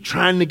storm. I keep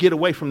trying to get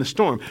away from the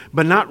storm,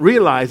 but not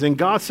realizing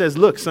God says,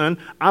 look, son,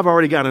 I've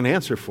already got an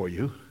answer for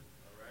you.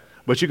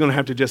 But you're going to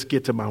have to just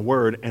get to my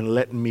word and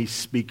let me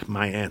speak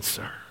my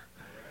answer.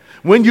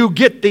 When you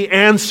get the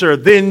answer,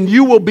 then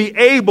you will be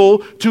able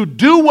to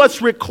do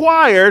what's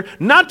required,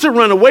 not to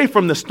run away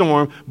from the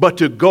storm, but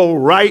to go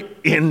right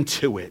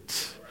into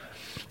it.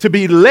 To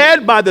be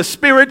led by the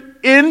Spirit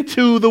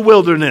into the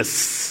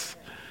wilderness.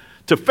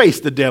 To face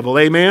the devil,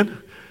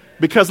 amen?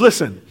 Because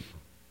listen,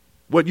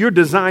 what you're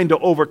designed to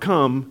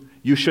overcome,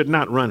 you should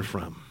not run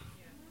from.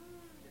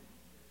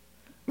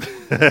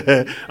 I'm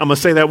going to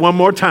say that one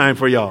more time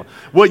for y'all.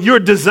 What you're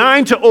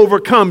designed to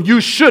overcome,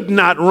 you should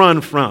not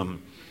run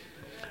from.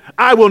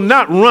 I will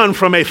not run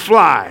from a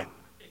fly.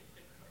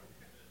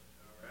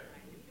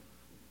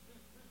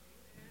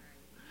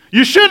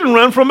 You shouldn't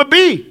run from a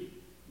bee.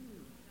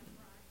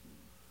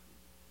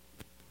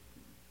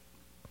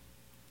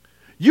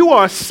 You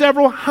are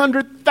several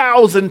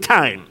 100,000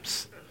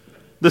 times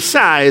the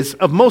size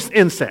of most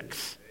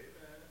insects.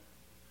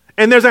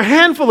 And there's a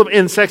handful of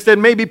insects that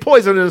may be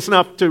poisonous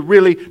enough to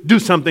really do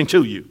something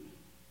to you.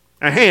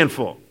 A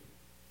handful.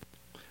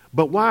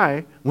 But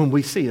why, when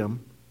we see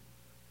them,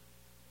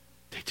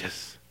 they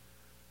just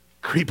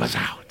creep us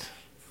out?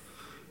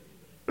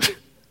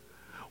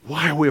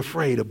 Why are we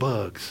afraid of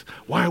bugs?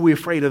 Why are we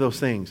afraid of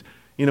those things?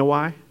 You know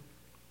why?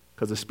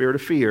 Because the spirit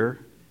of fear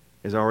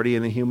is already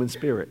in the human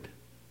spirit.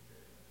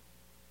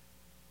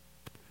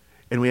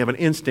 And we have an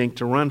instinct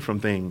to run from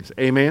things.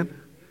 Amen?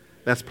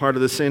 That's part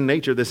of the sin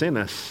nature that's in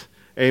us.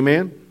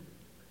 Amen?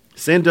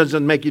 Sin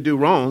doesn't make you do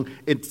wrong.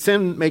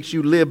 Sin makes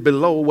you live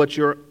below what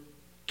you're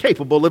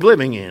capable of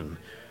living in.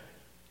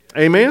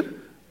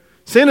 Amen?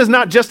 Sin is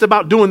not just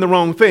about doing the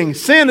wrong thing.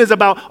 Sin is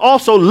about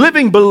also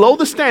living below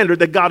the standard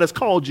that God has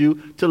called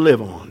you to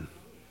live on.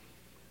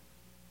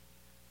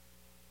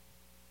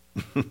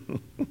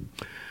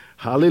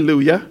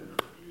 Hallelujah.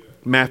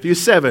 Matthew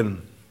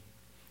 7.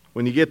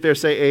 When you get there,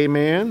 say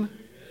amen.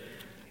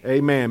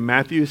 Amen.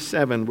 Matthew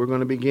 7, we're going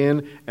to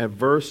begin at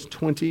verse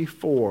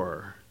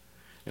 24.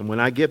 And when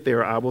I get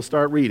there, I will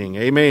start reading.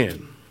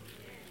 Amen.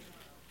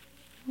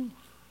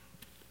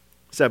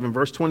 7,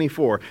 verse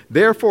 24.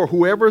 Therefore,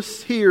 whoever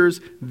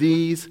hears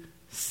these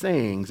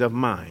sayings of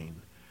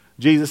mine.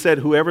 Jesus said,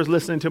 whoever's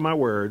listening to my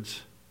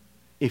words,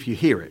 if you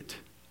hear it,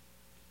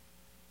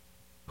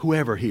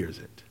 whoever hears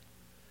it.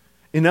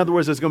 In other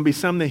words, there's going to be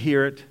some that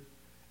hear it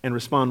and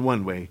respond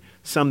one way,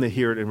 some that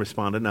hear it and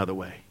respond another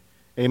way.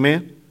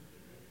 Amen?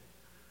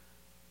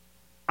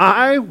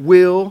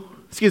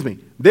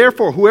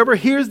 Therefore, whoever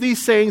hears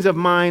these sayings of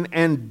mine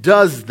and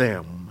does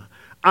them,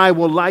 I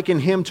will liken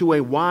him to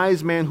a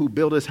wise man who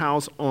built his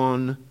house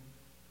on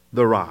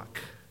the rock.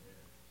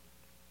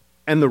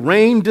 And the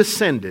rain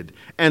descended,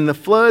 and the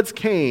floods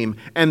came,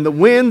 and the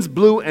winds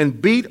blew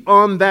and beat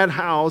on that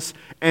house,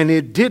 and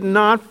it did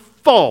not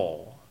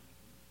fall,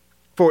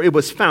 for it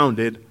was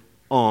founded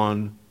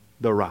on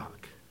the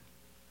rock.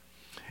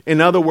 In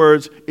other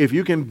words, if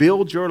you can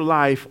build your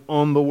life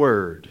on the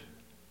word,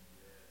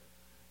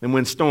 and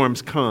when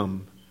storms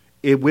come,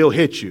 it will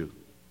hit you,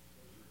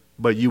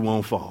 but you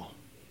won't fall.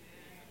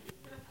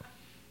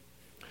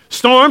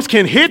 Storms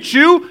can hit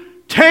you,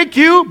 take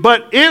you,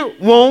 but it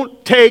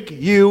won't take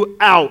you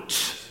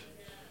out.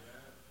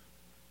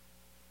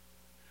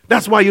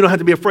 That's why you don't have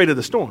to be afraid of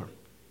the storm.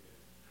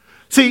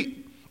 See,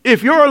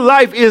 if your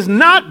life is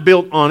not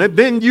built on it,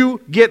 then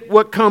you get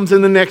what comes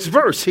in the next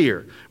verse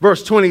here.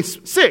 Verse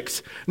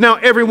 26. Now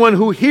everyone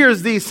who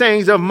hears these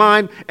sayings of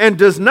mine and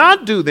does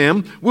not do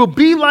them will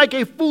be like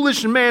a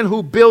foolish man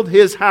who built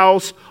his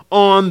house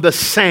on the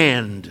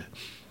sand.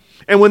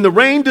 And when the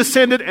rain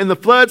descended and the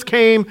floods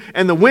came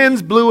and the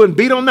winds blew and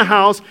beat on the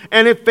house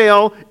and it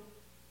fell,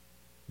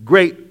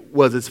 great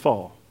was its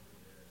fall.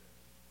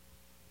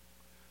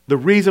 The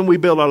reason we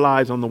build our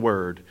lives on the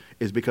word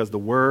is because the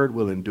word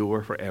will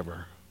endure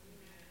forever.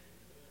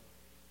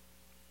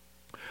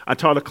 I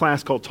taught a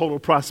class called Total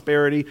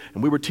Prosperity,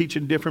 and we were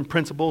teaching different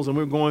principles, and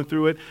we were going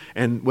through it.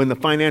 And when the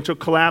financial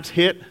collapse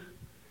hit,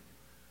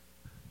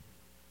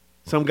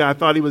 some guy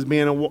thought he was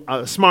being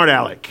a smart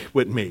aleck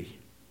with me.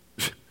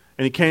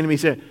 And he came to me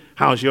and said,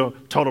 how's your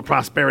total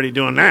prosperity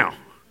doing now?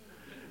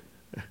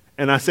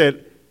 And I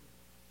said,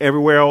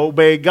 Everywhere I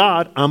obey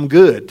God, I'm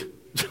good.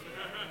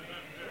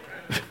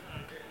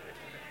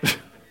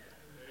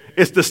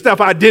 It's the stuff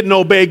I didn't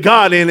obey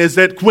God in is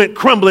that went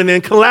crumbling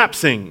and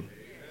collapsing.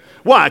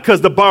 Why?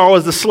 Because the borrower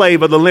is the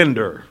slave of the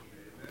lender.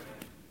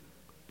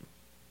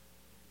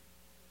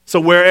 So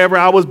wherever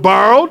I was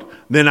borrowed,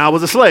 then I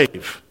was a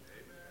slave.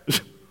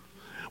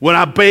 When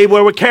I paid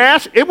with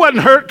cash, it wasn't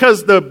hurt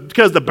because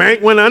the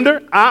bank went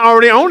under. I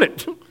already own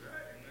it.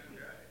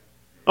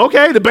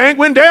 Okay, the bank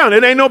went down.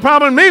 It ain't no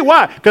problem with me.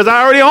 Why? Because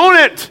I already own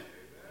it.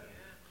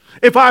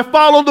 If I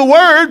followed the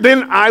word,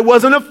 then I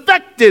wasn't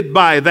affected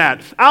by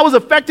that. I was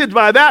affected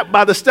by that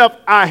by the stuff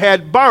I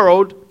had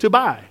borrowed to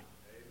buy.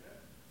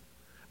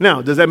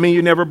 Now, does that mean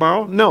you never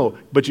borrow? No,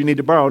 but you need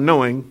to borrow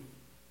knowing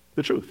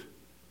the truth.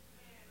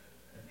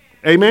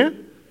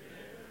 Amen?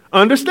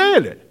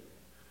 Understand it.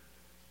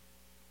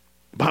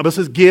 The Bible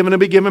says, give and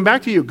it'll be given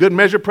back to you. Good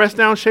measure, pressed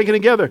down, shaken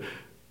together.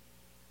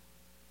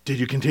 Did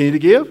you continue to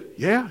give?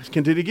 Yeah,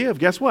 continue to give.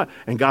 Guess what?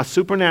 And God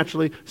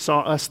supernaturally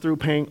saw us through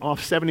paying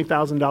off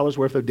 $70,000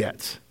 worth of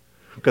debts.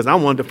 Because I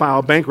wanted to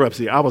file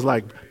bankruptcy. I was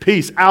like,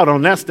 peace out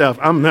on that stuff.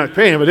 I'm not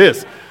paying for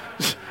this.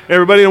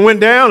 Everybody went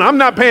down. I'm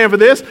not paying for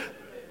this.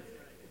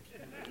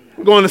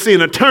 I'm going to see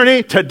an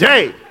attorney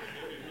today.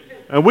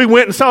 And we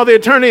went and saw the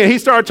attorney, and he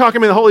started talking to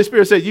me. The Holy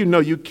Spirit said, you know,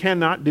 you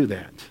cannot do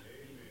that.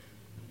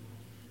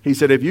 He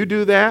said, if you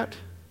do that,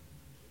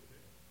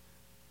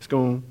 it's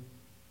going to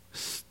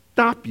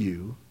stop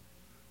you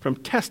from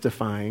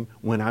testifying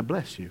when I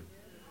bless you.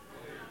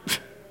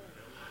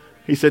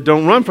 He said,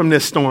 don't run from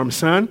this storm,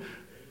 son.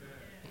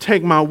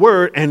 Take my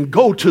word and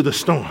go to the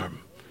storm.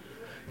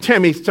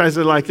 Tammy says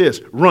it like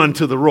this, run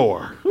to the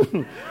roar.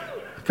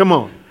 Come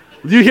on.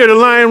 You hear the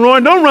lion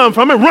roaring, don't run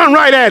from it, run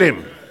right at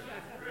him.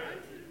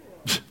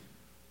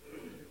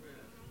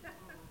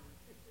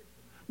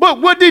 But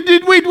what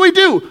did we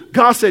do?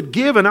 God said,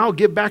 give and I'll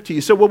give back to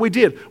you. So what we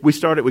did, we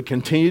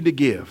continued to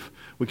give.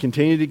 We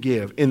continued to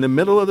give. In the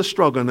middle of the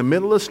struggle, in the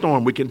middle of the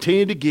storm, we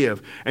continued to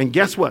give. And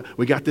guess what?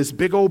 We got this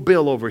big old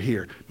bill over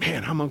here.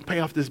 Man, I'm going to pay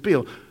off this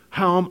bill.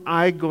 How am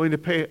I going to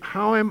pay?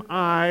 How am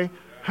I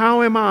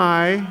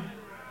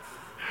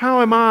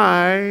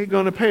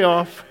going to pay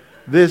off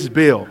this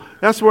bill?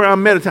 That's where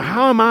I'm meditating.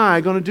 How am I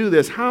going to do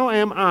this?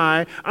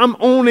 I'm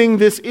owning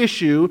this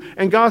issue.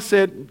 And God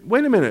said,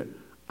 wait a minute.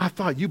 I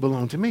thought you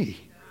belonged to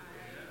me.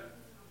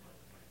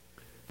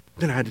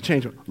 Then I had to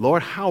change it.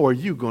 Lord, how are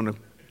you going to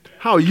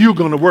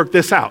work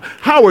this out?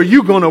 How are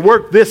you going to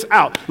work this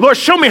out? Lord,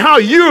 show me how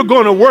you're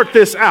going to work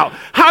this out.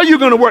 How are you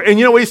going to work? And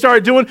you know what he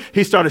started doing?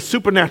 He started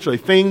supernaturally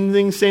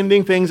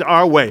sending things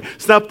our way.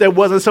 Stuff that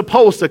wasn't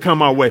supposed to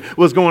come our way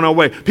was going our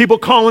way. People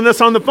calling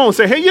us on the phone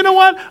say, hey, you know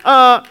what?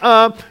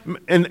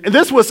 And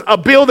this was a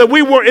bill that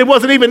it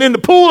wasn't even in the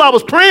pool I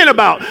was praying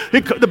about. The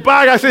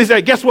guy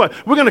said, guess what?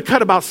 We're going to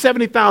cut about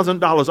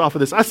 $70,000 off of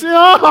this. I said,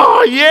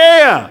 oh,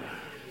 yeah.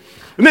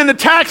 And then the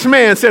tax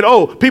man said,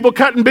 oh, people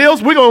cutting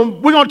bills, we're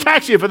going to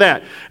tax you for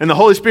that. And the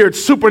Holy Spirit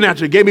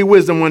supernaturally gave me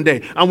wisdom one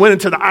day. I went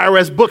into the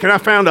IRS book and I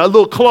found a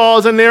little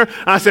clause in there.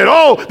 I said,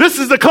 oh, this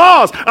is the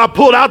clause. I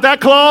pulled out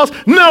that clause.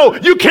 No,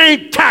 you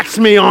can't tax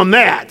me on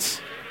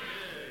that.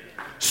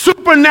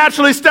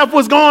 Supernaturally stuff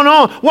was going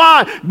on.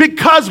 Why?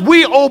 Because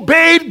we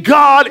obeyed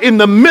God in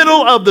the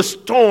middle of the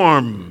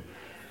storm.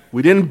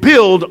 We didn't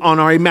build on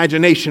our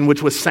imagination,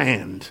 which was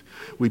sand.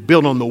 We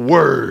built on the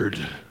Word.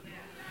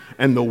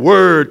 And the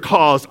Word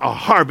caused a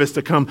harvest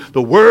to come.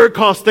 The Word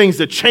caused things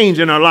to change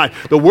in our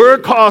life. The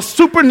Word caused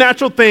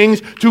supernatural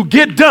things to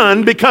get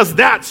done because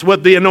that's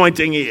what the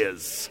anointing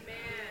is.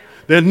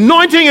 The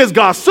anointing is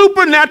God's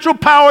supernatural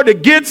power to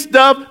get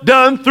stuff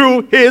done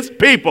through His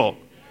people.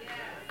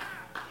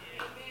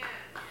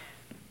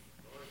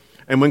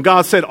 And when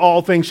God said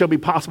all things shall be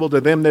possible to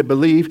them that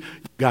believe,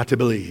 you got to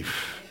believe.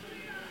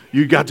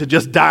 You got to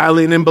just dial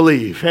in and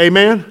believe.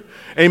 Amen?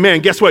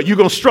 Amen. Guess what? You're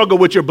going to struggle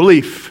with your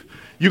belief.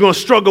 You're going to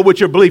struggle with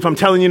your belief. I'm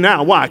telling you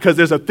now. Why? Because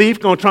there's a thief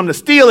going to try to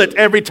steal it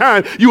every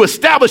time you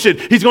establish it.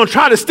 He's going to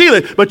try to steal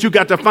it, but you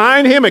got to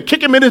find him and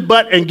kick him in his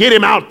butt and get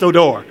him out the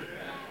door.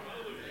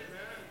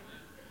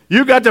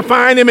 You got to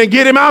find him and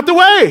get him out the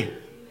way.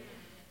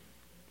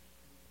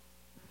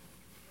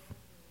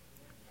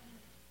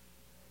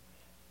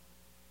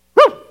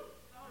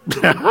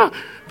 Woo!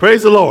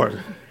 Praise the Lord.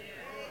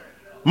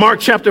 Mark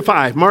chapter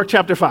 5. Mark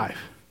chapter 5.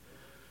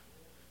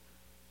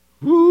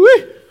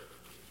 Woo-wee.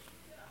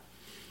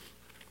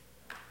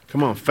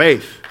 Come on,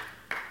 faith.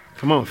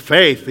 Come on,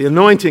 faith. The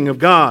anointing of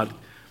God.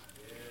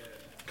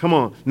 Come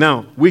on.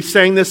 Now, we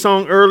sang this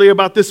song earlier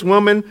about this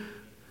woman.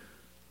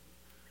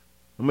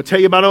 I'm going to tell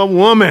you about a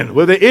woman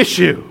with an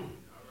issue.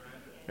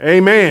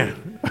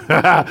 Amen.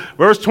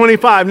 Verse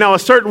 25. Now, a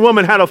certain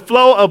woman had a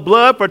flow of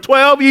blood for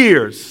 12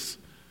 years.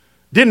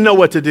 Didn't know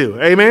what to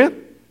do.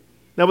 Amen.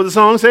 That what the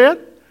song said?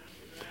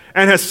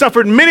 And has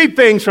suffered many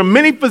things from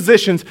many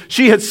physicians.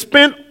 She had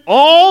spent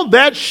all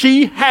that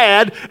she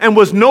had and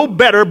was no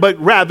better, but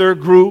rather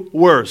grew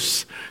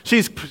worse.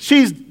 She's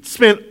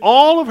spent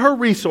all of her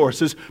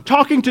resources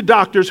talking to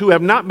doctors who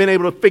have not been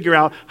able to figure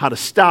out how to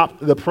stop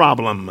the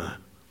problem.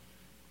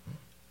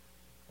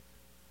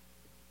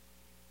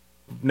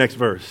 Next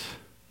verse.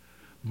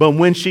 But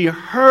when she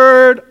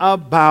heard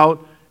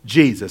about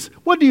Jesus.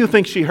 What do you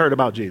think she heard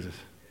about Jesus?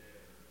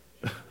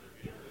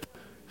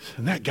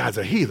 And that guy's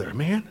a healer,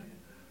 man.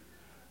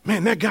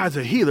 Man, that guy's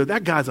a healer.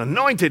 That guy's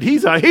anointed.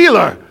 He's a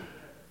healer.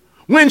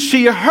 When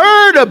she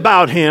heard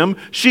about him,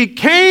 she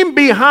came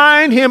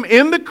behind him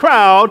in the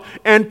crowd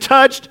and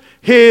touched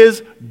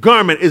his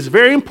garment. It's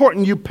very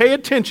important you pay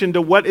attention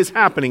to what is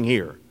happening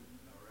here.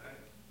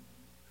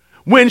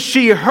 When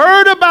she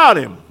heard about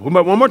him,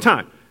 one more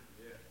time.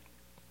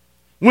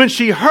 When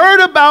she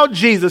heard about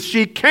Jesus,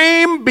 she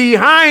came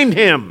behind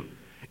him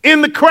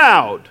in the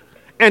crowd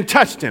and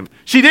touched him.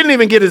 She didn't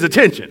even get his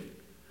attention.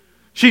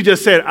 She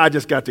just said, I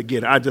just got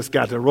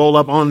to roll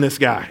up on this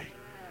guy.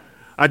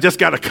 I just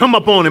got to come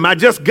up on him. I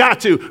just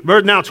got to.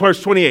 Now it's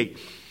verse 28.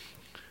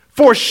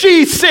 For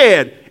she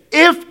said,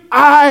 if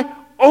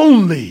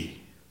only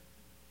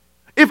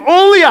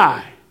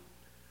I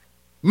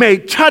may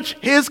touch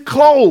his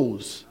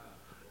clothes,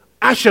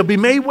 I shall be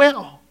made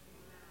well.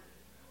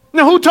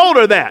 Now, who told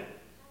her that?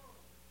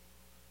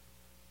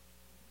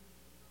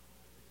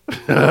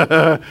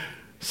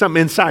 Some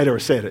insider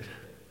said it.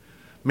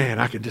 Man,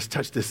 I can just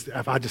touch this.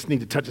 I just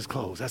need to touch his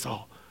clothes. That's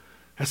all.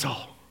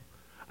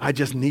 I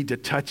just need to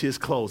touch his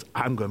clothes.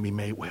 I'm going to be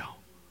made well.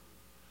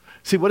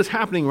 See, what is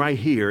happening right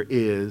here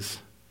is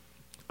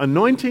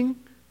anointing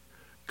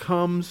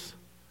comes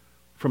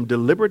from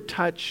deliberate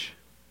touch,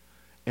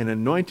 and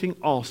anointing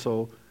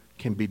also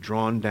can be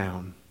drawn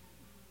down.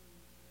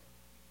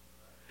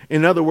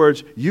 In other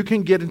words, you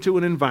can get into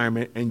an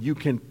environment and you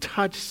can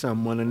touch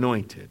someone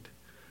anointed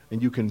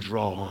and you can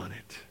draw on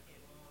it.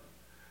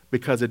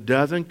 Because it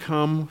doesn't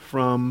come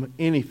from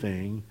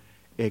anything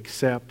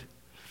except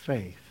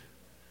faith.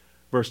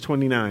 Verse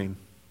 29.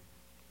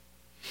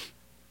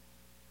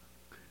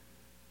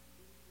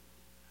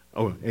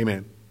 Oh,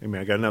 amen.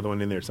 Amen. I got another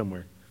one in there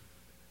somewhere.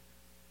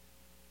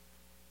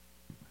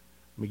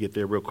 Let me get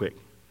there real quick.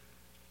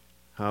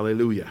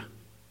 Hallelujah.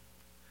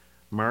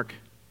 Mark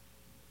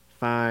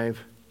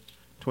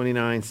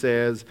 5:29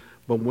 says,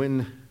 but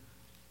when,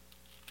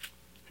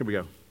 here we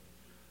go.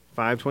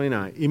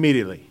 5:29,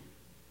 immediately.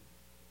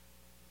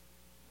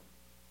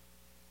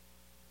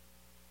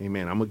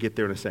 Amen. I'm going to get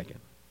there in a second.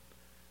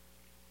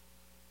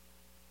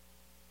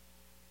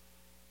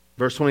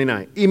 Verse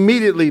 29.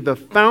 Immediately the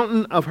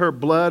fountain of her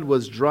blood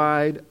was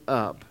dried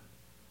up,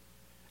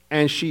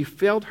 and she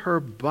felt her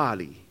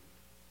body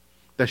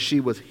that she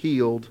was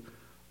healed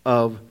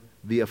of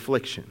the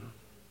affliction.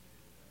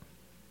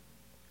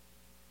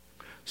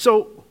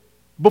 So,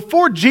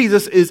 before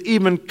Jesus is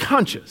even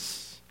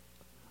conscious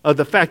of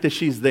the fact that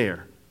she's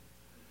there,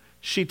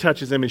 she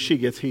touches him and she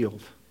gets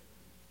healed.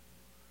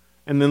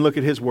 And then look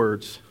at his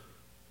words.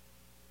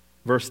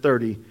 Verse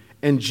 30.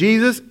 And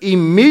Jesus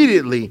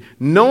immediately,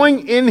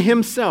 knowing in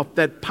himself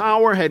that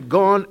power had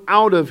gone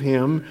out of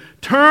him,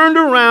 turned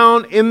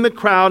around in the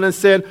crowd and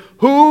said,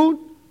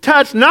 who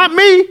touched, not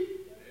me? Amen.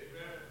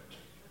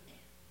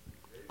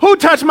 Who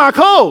touched my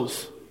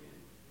clothes?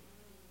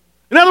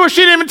 In other words,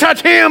 she didn't even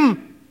touch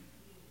him.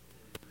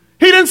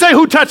 He didn't say,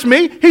 who touched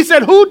me? He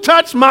said, who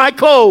touched my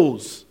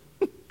clothes?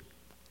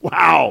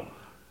 Wow.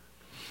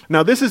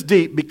 Now, this is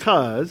deep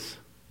because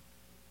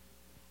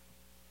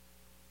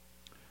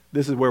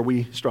this is where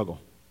we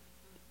struggle.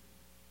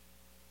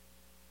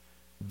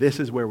 This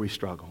is where we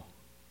struggle.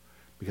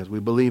 Because we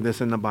believe this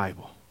in the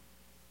Bible.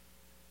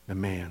 And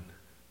man,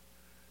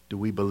 do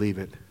we believe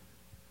it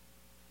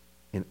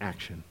in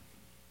action?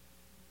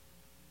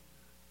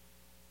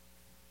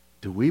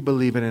 Do we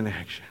believe it in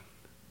action?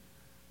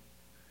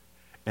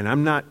 And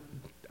I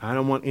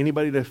don't want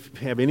anybody to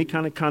have any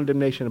kind of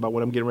condemnation about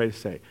what I'm getting ready to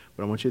say.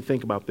 But I want you to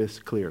think about this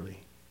clearly.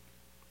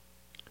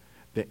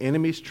 The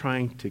enemy's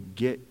trying to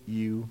get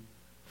you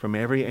from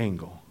every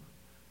angle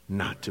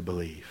not to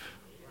believe.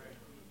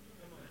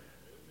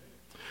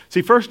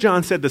 See, 1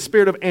 John said the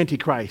spirit of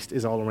Antichrist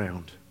is all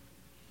around.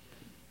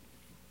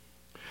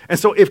 And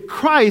so if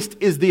Christ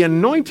is the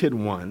anointed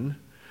one,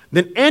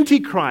 then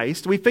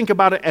Antichrist, we think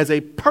about it as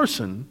a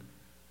person,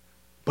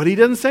 but he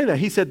doesn't say that.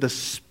 He said the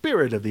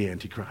spirit of the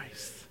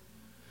Antichrist.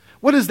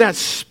 What is that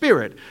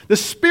spirit? The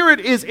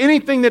spirit is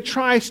anything that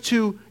tries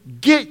to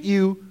get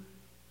you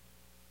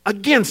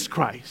against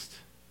Christ.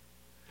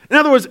 In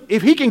other words,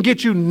 if he can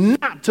get you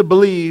not to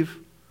believe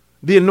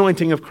the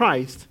anointing of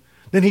Christ,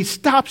 then he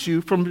stops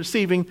you from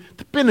receiving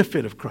the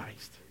benefit of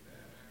Christ.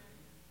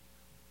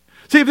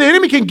 See, if the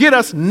enemy can get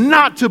us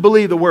not to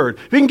believe the word,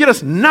 if he can get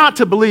us not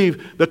to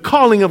believe the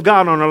calling of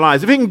God on our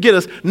lives, if he can get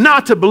us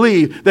not to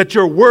believe that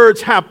your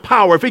words have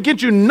power, if he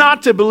gets you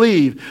not to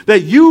believe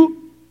that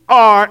you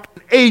are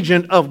an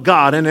agent of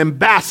God, an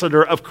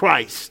ambassador of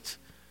Christ,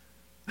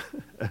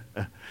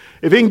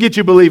 if he can get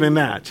you believing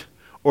that,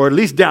 or at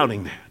least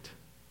doubting that,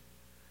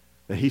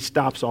 then he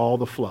stops all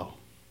the flow.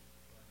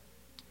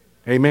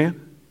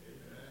 Amen?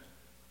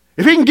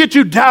 If he can get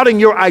you doubting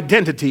your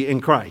identity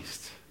in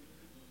Christ,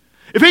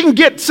 if he can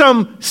get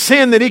some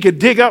sin that he could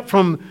dig up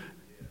from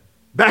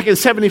back in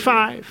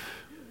 75,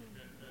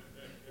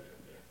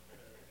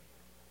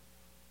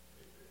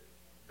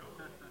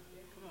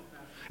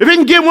 If he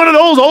can get one of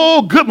those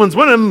old good ones,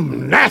 one of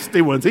them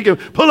nasty ones, he can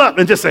pull up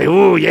and just say,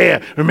 oh,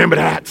 yeah, remember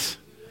that.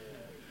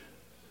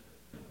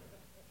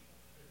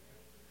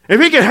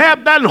 If he can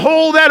have that and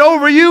hold that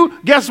over you,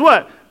 guess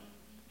what?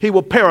 He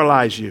will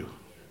paralyze you.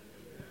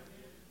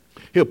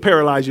 He'll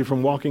paralyze you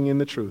from walking in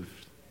the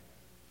truth.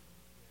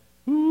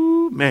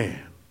 Ooh,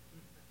 man.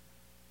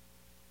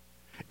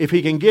 If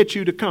he can get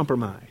you to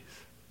compromise,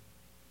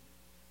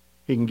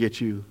 he can get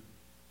you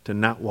to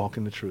not walk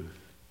in the truth.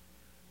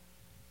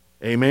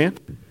 Amen?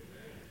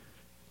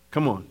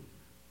 Come on.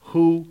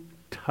 Who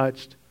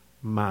touched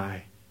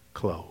my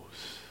clothes?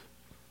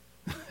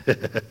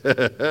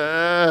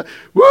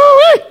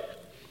 Woo-wee!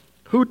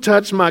 Who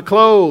touched my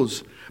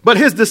clothes? But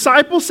his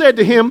disciples said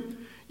to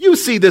him, you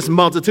see this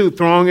multitude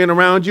thronging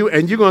around you,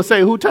 and you're going to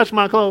say, who touched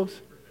my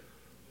clothes?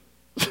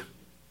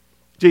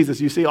 Jesus,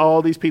 you see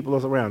all these people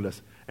around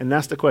us, and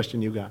that's the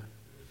question you got.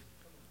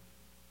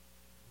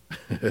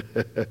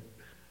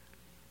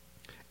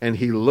 And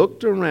he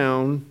looked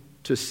around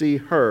to see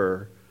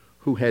her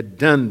who had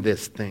done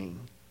this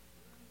thing.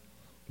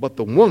 But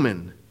the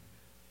woman,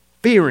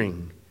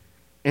 fearing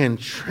and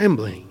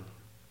trembling,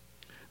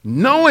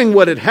 knowing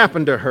what had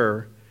happened to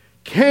her,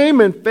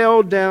 came and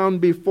fell down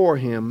before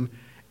him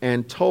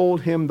and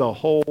told him the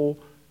whole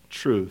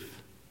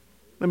truth.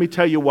 Let me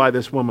tell you why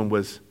this woman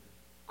was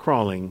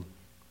crawling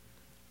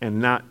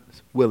and not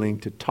willing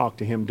to talk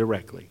to him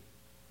directly.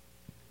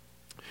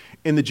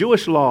 In the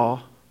Jewish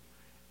law,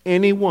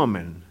 any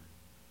woman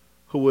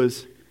who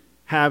was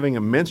having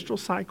a menstrual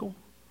cycle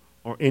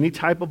or any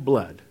type of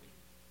blood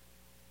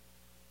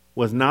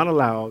was not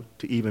allowed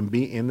to even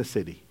be in the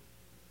city.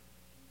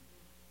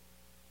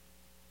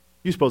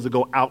 You're supposed to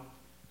go out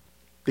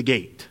the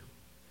gate.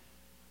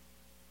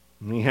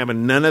 We ain't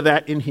having none of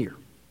that in here.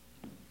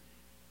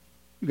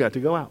 You got to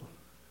go out.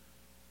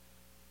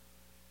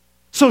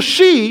 So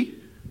she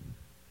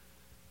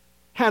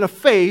had a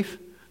faith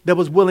that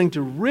was willing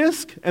to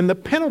risk, and the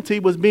penalty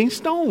was being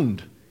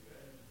stoned.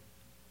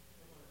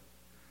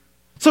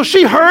 So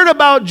she heard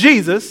about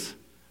Jesus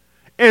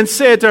and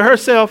said to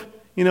herself,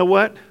 you know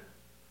what?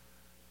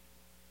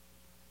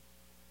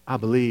 I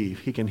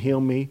believe he can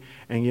heal me.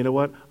 And you know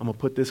what? I'm going to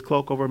put this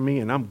cloak over me,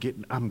 and I'm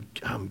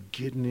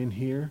getting in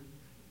here.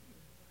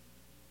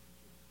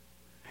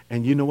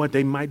 And you know what?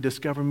 They might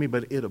discover me,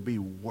 but it'll be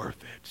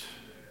worth it.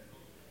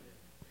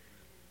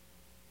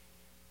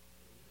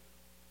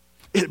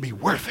 It'll be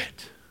worth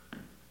it.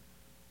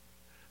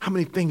 How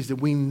many things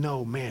did we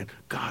know, man,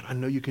 God, I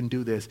know you can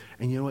do this.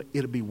 And you know what?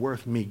 It'll be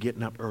worth me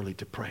getting up early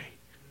to pray,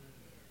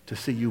 to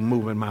see you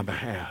move in my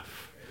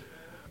behalf.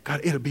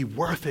 God, it'll be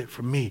worth it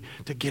for me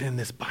to get in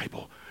this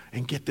Bible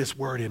and get this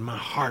word in my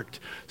heart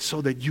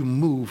so that you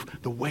move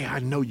the way I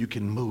know you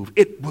can move.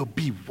 It will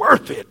be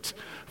worth it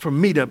for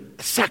me to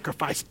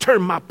sacrifice,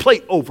 turn my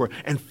plate over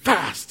and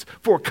fast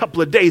for a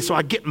couple of days so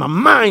I get my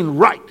mind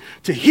right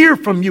to hear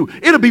from you.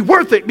 It'll be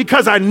worth it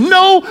because I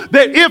know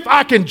that if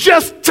I can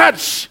just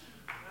touch,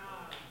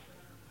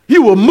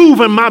 you will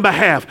move in my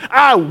behalf.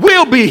 I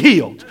will be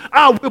healed.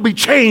 I will be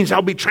changed.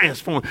 I'll be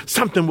transformed.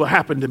 Something will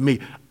happen to me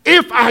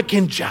if I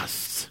can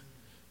just.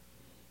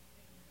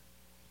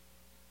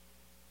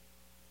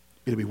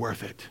 It'll be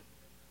worth it.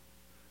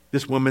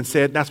 This woman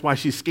said that's why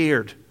she's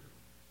scared.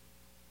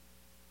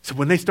 So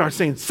when they start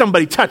saying,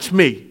 somebody touch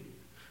me,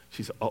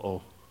 she said,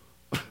 uh-oh.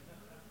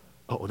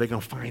 Uh-oh, they're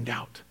going to find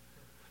out.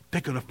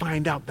 They're going to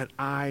find out that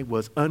I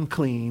was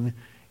unclean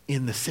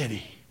in the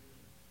city.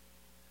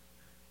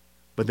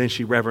 But then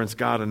she reverenced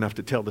God enough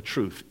to tell the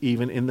truth,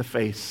 even in the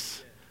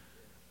face.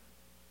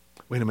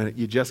 Wait a minute,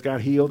 you just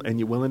got healed and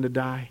you're willing to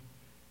die?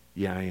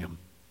 Yeah, I am.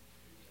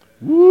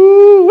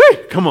 Woo-wee!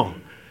 Come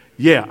on.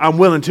 Yeah, I'm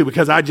willing to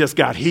because I just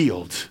got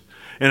healed.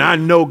 And I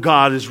know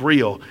God is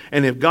real.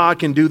 And if God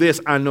can do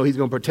this, I know he's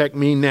going to protect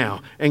me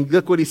now. And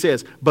look what he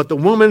says. But the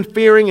woman,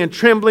 fearing and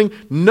trembling,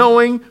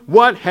 knowing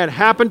what had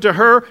happened to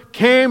her,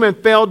 came and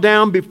fell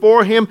down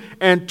before him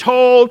and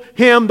told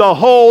him the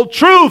whole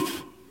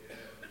truth.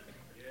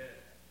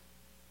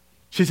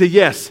 She said,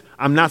 yes,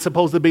 I'm not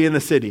supposed to be in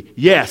the city.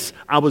 Yes,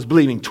 I was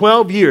bleeding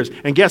 12 years.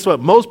 And guess what?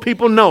 Most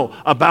people know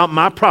about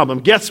my problem.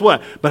 Guess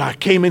what? But I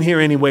came in here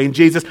anyway. And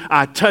Jesus,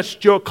 I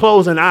touched your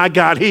clothes and I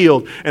got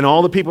healed. And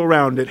all the people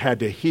around it had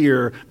to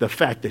hear the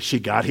fact that she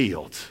got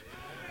healed.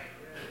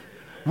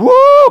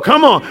 Woo,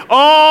 come on.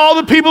 All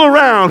the people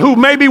around who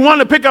maybe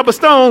want to pick up a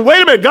stone.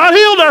 Wait a minute, God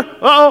healed her.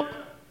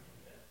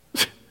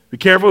 Uh-oh. Be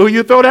careful who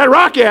you throw that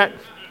rock at.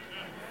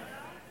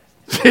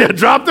 Yeah,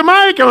 drop the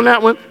mic on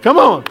that one. Come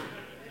on.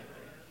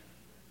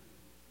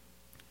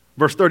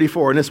 Verse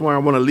 34, and this is where I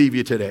want to leave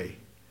you today.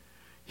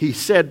 He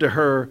said to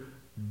her,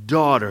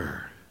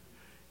 daughter,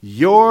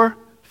 your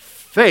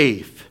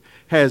faith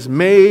has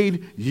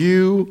made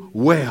you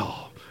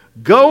well.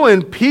 Go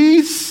in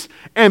peace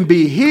and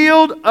be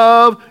healed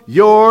of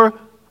your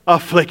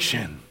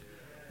affliction.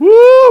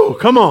 Woo!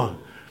 Come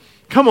on.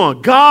 Come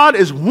on. God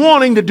is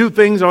wanting to do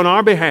things on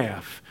our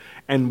behalf.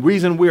 And the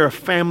reason we're a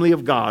family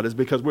of God is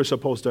because we're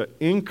supposed to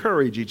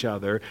encourage each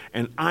other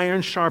and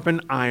iron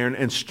sharpen iron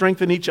and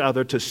strengthen each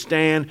other to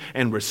stand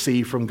and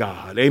receive from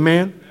God.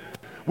 Amen?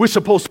 We're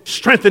supposed to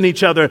strengthen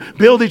each other,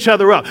 build each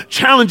other up,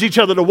 challenge each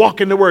other to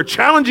walk in the Word,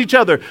 challenge each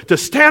other to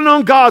stand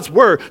on God's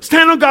Word,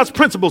 stand on God's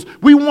principles.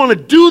 We want to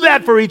do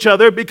that for each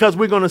other because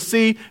we're going to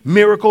see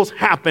miracles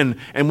happen.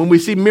 And when we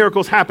see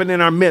miracles happen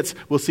in our midst,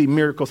 we'll see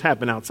miracles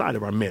happen outside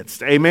of our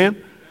midst.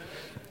 Amen?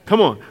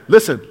 Come on.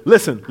 Listen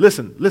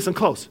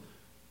close.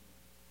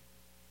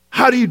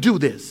 How do you do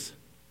this?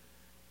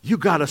 You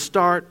got to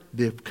start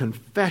the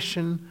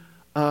confession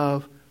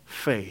of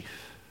faith.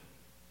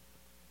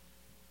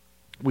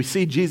 We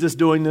see Jesus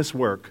doing this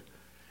work,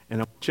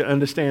 and I want you to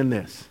understand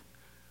this.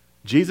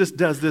 Jesus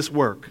does this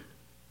work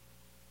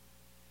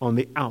on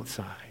the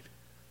outside,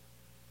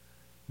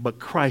 but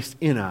Christ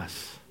in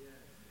us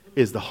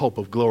is the hope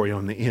of glory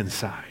on the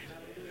inside.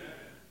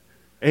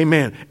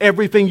 Amen.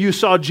 Everything you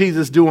saw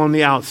Jesus do on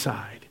the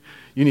outside,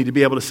 you need to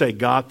be able to say,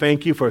 God,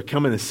 thank you for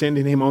coming and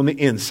sending him on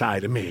the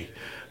inside of me.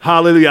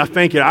 Hallelujah. I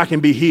thank you I can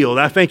be healed.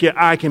 I thank you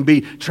I can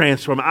be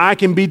transformed. I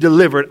can be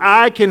delivered.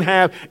 I can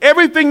have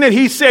everything that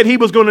he said he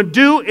was going to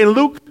do in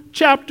Luke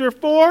chapter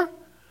 4.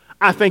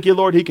 I thank you,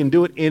 Lord, he can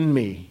do it in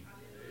me.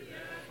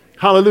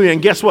 Hallelujah.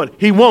 And guess what?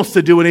 He wants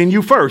to do it in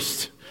you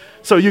first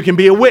so you can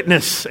be a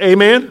witness.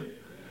 Amen.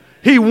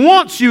 He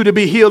wants you to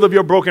be healed of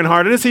your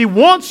brokenheartedness. He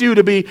wants you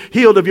to be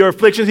healed of your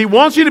afflictions. He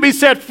wants you to be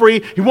set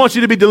free. He wants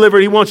you to be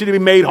delivered. He wants you to be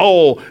made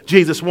whole.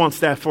 Jesus wants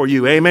that for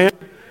you. Amen.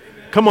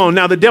 Come on,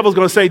 now the devil's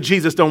going to say,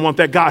 Jesus don't want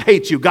that. God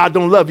hates you. God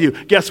don't love you.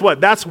 Guess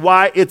what? That's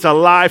why it's a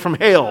lie from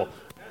hell.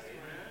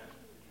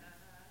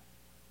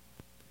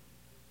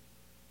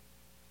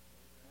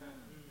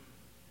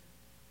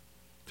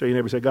 Tell your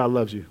neighbor, say, God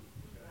loves you.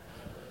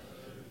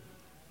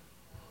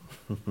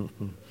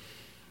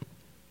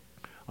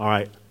 All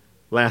right,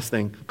 last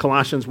thing.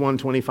 Colossians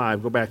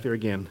 1:25. Go back there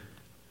again.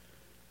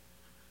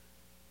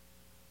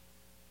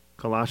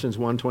 Colossians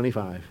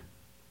 1:25.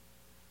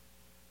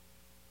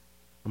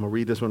 I'm going to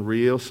read this one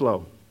real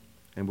slow,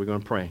 and we're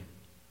going to pray.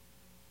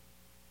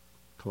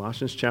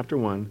 Colossians chapter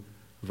 1,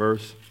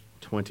 verse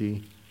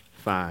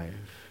 25.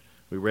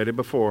 We read it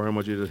before. I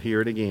want you to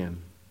hear it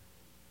again.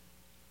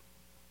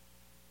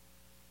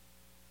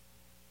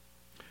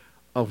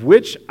 Of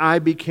which I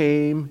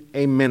became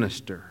a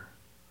minister,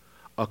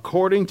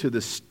 according to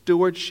the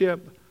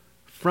stewardship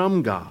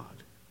from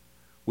God,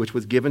 which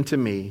was given to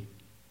me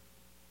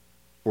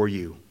for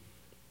you,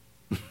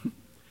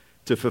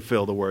 to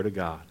fulfill the word of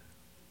God.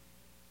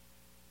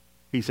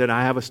 He said,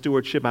 I have a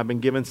stewardship. I've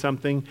been given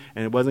something,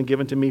 and it wasn't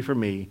given to me for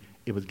me.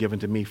 It was given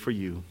to me for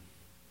you.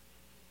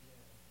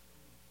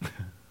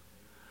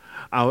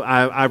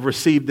 I've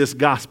received this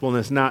gospel, and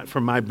it's not for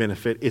my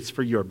benefit. It's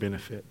for your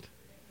benefit.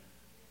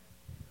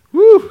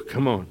 Woo!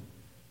 Come on.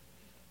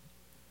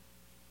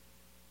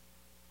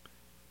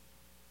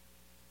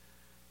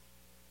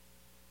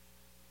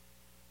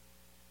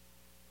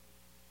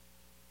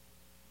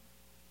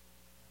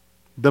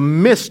 The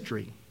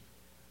mystery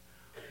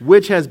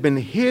which has been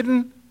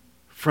hidden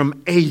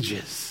from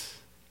ages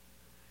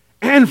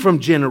and from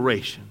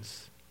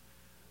generations,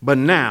 but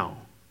now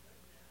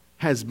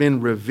has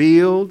been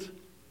revealed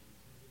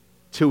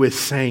to his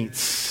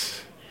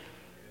saints.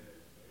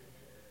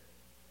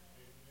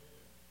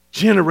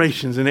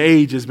 Generations and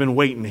ages been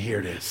waiting to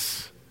hear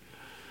this.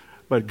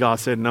 But God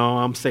said, no,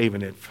 I'm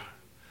saving it.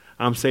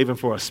 I'm saving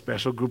for a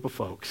special group of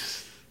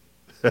folks.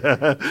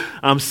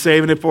 I'm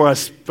saving it for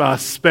a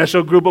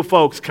special group of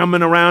folks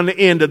coming around the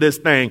end of this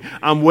thing.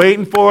 I'm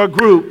waiting for a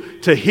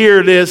group to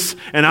hear this,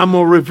 and I'm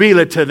going to reveal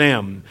it to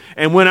them.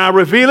 And when I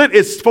reveal it,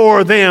 it's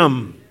for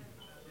them.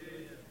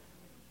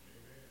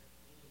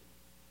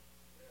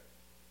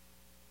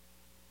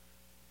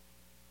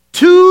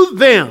 To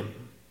them,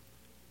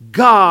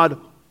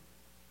 God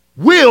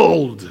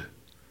willed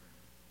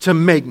to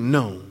make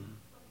known.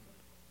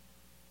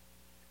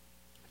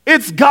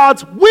 It's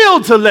God's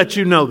will to let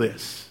you know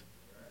this.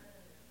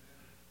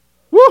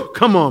 Woo,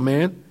 come on,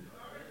 man.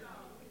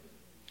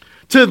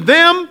 To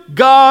them,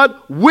 God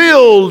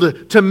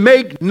willed to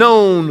make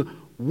known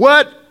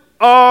what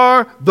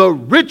are the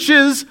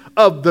riches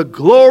of the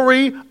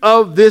glory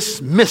of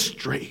this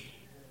mystery.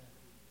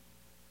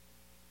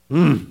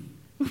 And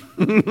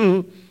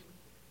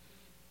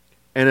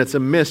it's a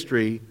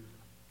mystery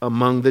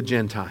among the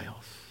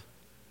Gentiles.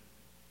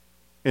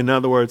 In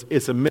other words,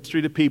 it's a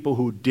mystery to people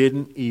who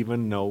didn't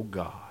even know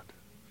God.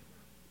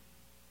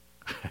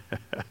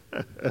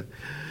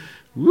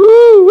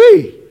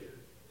 Woo-wee!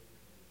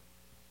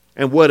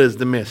 And what is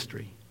the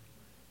mystery?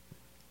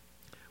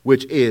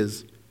 Which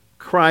is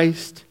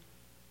Christ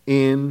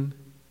in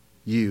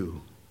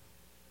you,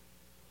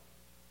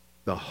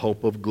 the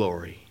hope of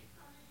glory.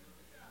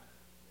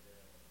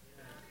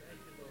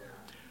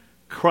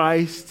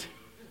 Christ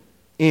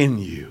in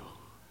you,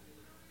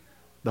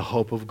 the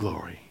hope of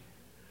glory.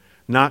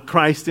 Not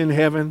Christ in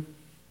heaven,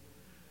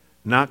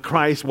 not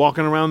Christ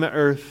walking around the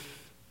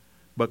earth,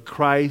 but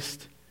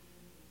Christ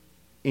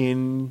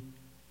in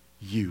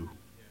you.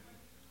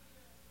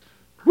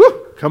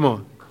 Woo! Come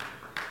on.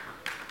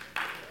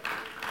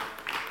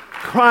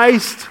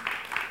 Christ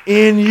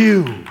in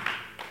you,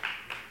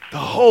 the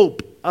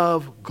hope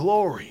of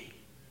glory.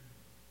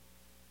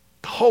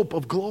 The hope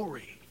of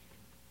glory.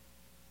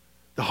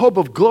 The hope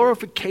of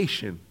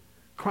glorification,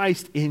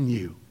 Christ in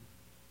you.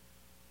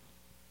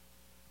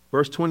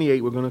 Verse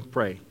 28, we're going to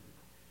pray.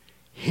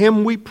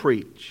 Him we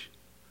preach,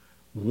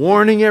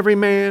 warning every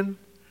man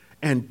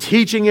and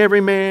teaching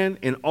every man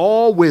in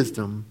all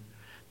wisdom,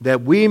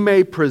 that we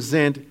may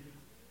present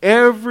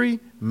every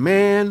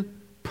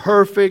man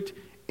perfect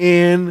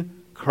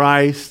in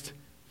Christ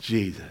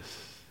Jesus.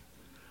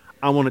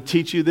 I want to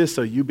teach you this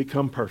so you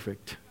become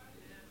perfect.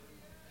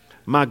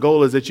 My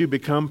goal is that you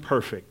become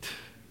perfect.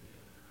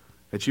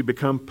 That you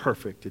become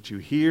perfect. That you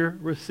hear,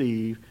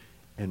 receive,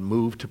 and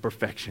move to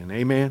perfection.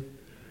 Amen.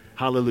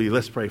 Hallelujah.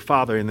 Let's pray.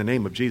 Father, in the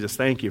name of Jesus,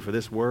 thank you for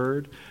this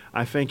word.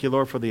 I thank you,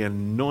 Lord, for the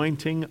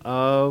anointing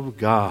of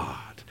God.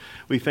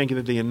 We thank you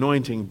that the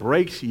anointing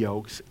breaks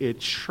yokes,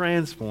 it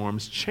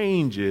transforms,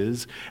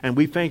 changes, and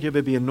we thank you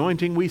that the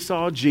anointing we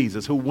saw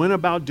Jesus, who went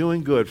about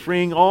doing good,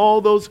 freeing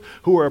all those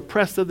who are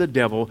oppressed of the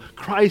devil,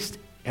 Christ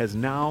has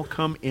now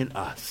come in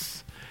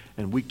us,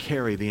 and we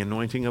carry the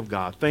anointing of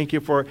God. Thank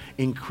you for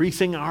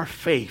increasing our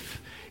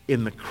faith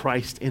in the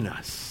Christ in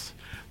us.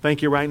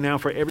 Thank you right now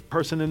for every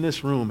person in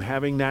this room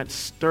having that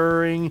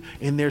stirring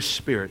in their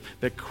spirit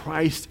that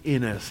Christ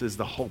in us is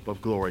the hope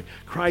of glory.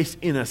 Christ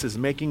in us is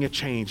making a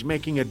change,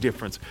 making a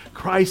difference.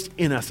 Christ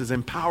in us is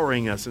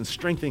empowering us and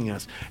strengthening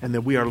us, and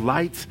that we are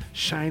lights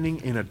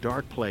shining in a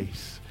dark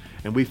place.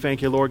 And we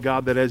thank you, Lord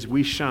God, that as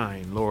we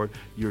shine, Lord,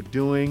 you're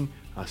doing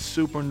a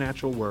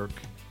supernatural work.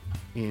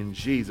 In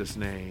Jesus'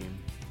 name,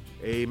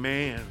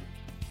 amen.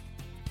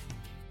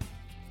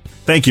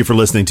 Thank you for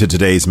listening to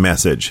today's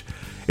message.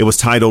 It was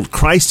titled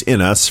Christ in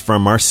Us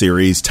from our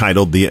series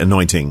titled The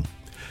Anointing.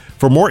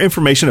 For more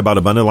information about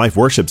Abundant Life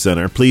Worship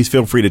Center, please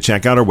feel free to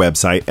check out our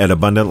website at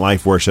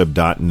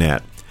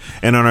abundantlifeworship.net.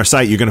 And on our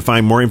site, you're going to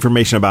find more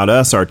information about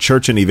us, our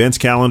church and events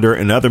calendar,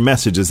 and other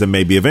messages that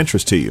may be of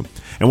interest to you.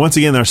 And once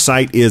again, our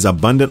site is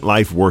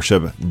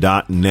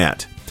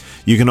abundantlifeworship.net.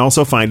 You can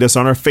also find us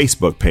on our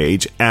Facebook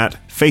page at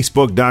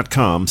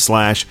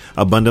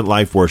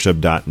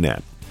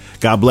facebook.com/abundantlifeworship.net.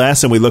 God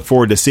bless, and we look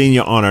forward to seeing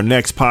you on our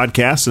next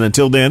podcast. And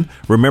until then,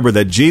 remember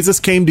that Jesus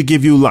came to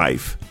give you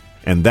life,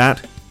 and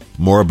that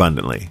more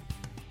abundantly.